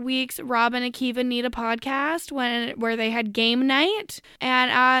past week's Rob and Akiva Need a Podcast where they had game night,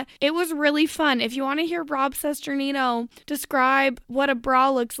 and it was really fun. If you want to hear Rob Sesternino describe what a bra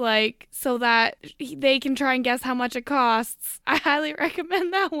looks like so that they can try and guess how much it costs, I highly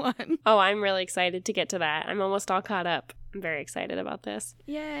recommend that one. Oh, I'm really excited to get to that. I'm almost all caught up. I'm very excited about this.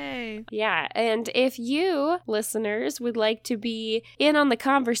 Yay. Yeah, and if you, listeners, would like to be in on the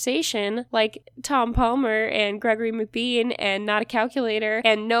conversation, like Tom Palmer and Gregory McBean and Not a Calculator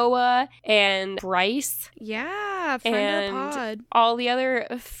and Noah and Bryce. Yeah, friend of the pod. All the other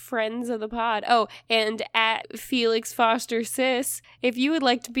friends of the pod. Oh, and at Felix Foster Sis. If you would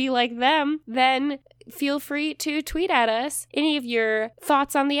like to be like them, then feel free to tweet at us any of your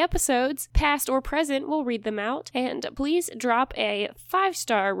thoughts on the episodes, past or present. We'll read them out. And please drop a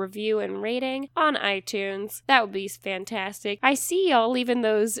 5-star review and rating on iTunes. That would be fantastic. I see y'all leaving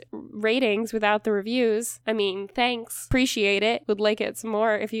those ratings without the reviews. I mean, thanks. Appreciate it. Would like it some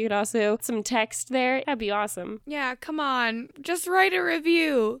more. If you could also some text there, that'd be awesome. Yeah, come on. Just write a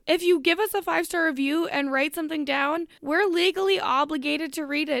review. If you give us a 5-star review and write something down, we're legally obligated to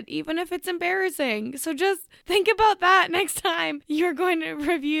read it, even if it's embarrassing. So just think about that next time you're going to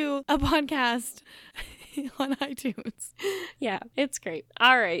review a podcast on iTunes. Yeah, it's great.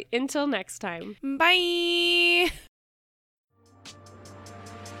 All right, until next time. Bye.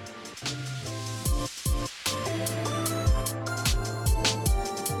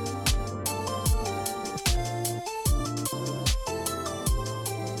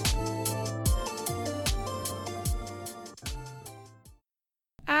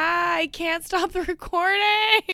 I can't stop the recording.